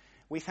Christ.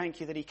 We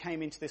thank you that he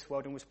came into this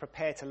world and was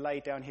prepared to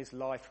lay down his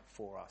life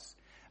for us.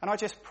 And I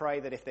just pray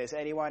that if there's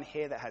anyone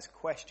here that has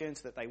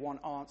questions that they want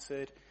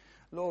answered,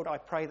 Lord, I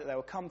pray that they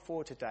will come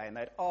forward today and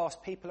they'd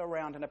ask people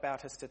around and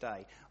about us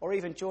today, or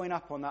even join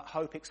up on that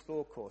Hope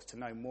Explore course to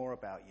know more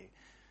about you.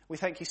 We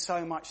thank you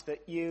so much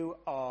that you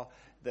are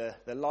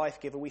the life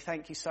giver. We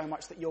thank you so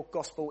much that your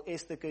gospel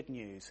is the good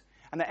news,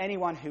 and that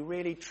anyone who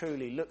really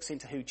truly looks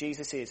into who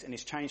Jesus is and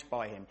is changed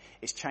by him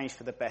is changed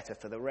for the better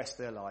for the rest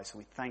of their lives. And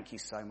we thank you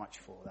so much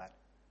for that.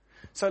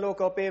 So, Lord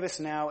God, be with us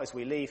now as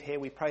we leave here.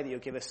 We pray that you'll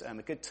give us a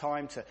good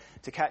time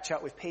to catch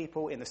up with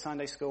people in the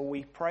Sunday school.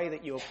 We pray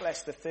that you'll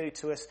bless the food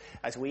to us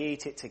as we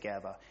eat it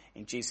together.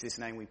 In Jesus'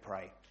 name we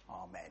pray.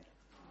 Amen.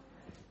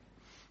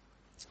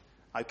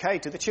 Okay,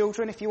 to the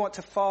children, if you want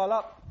to file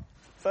up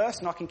first,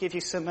 and I can give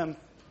you some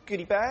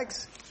goodie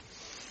bags.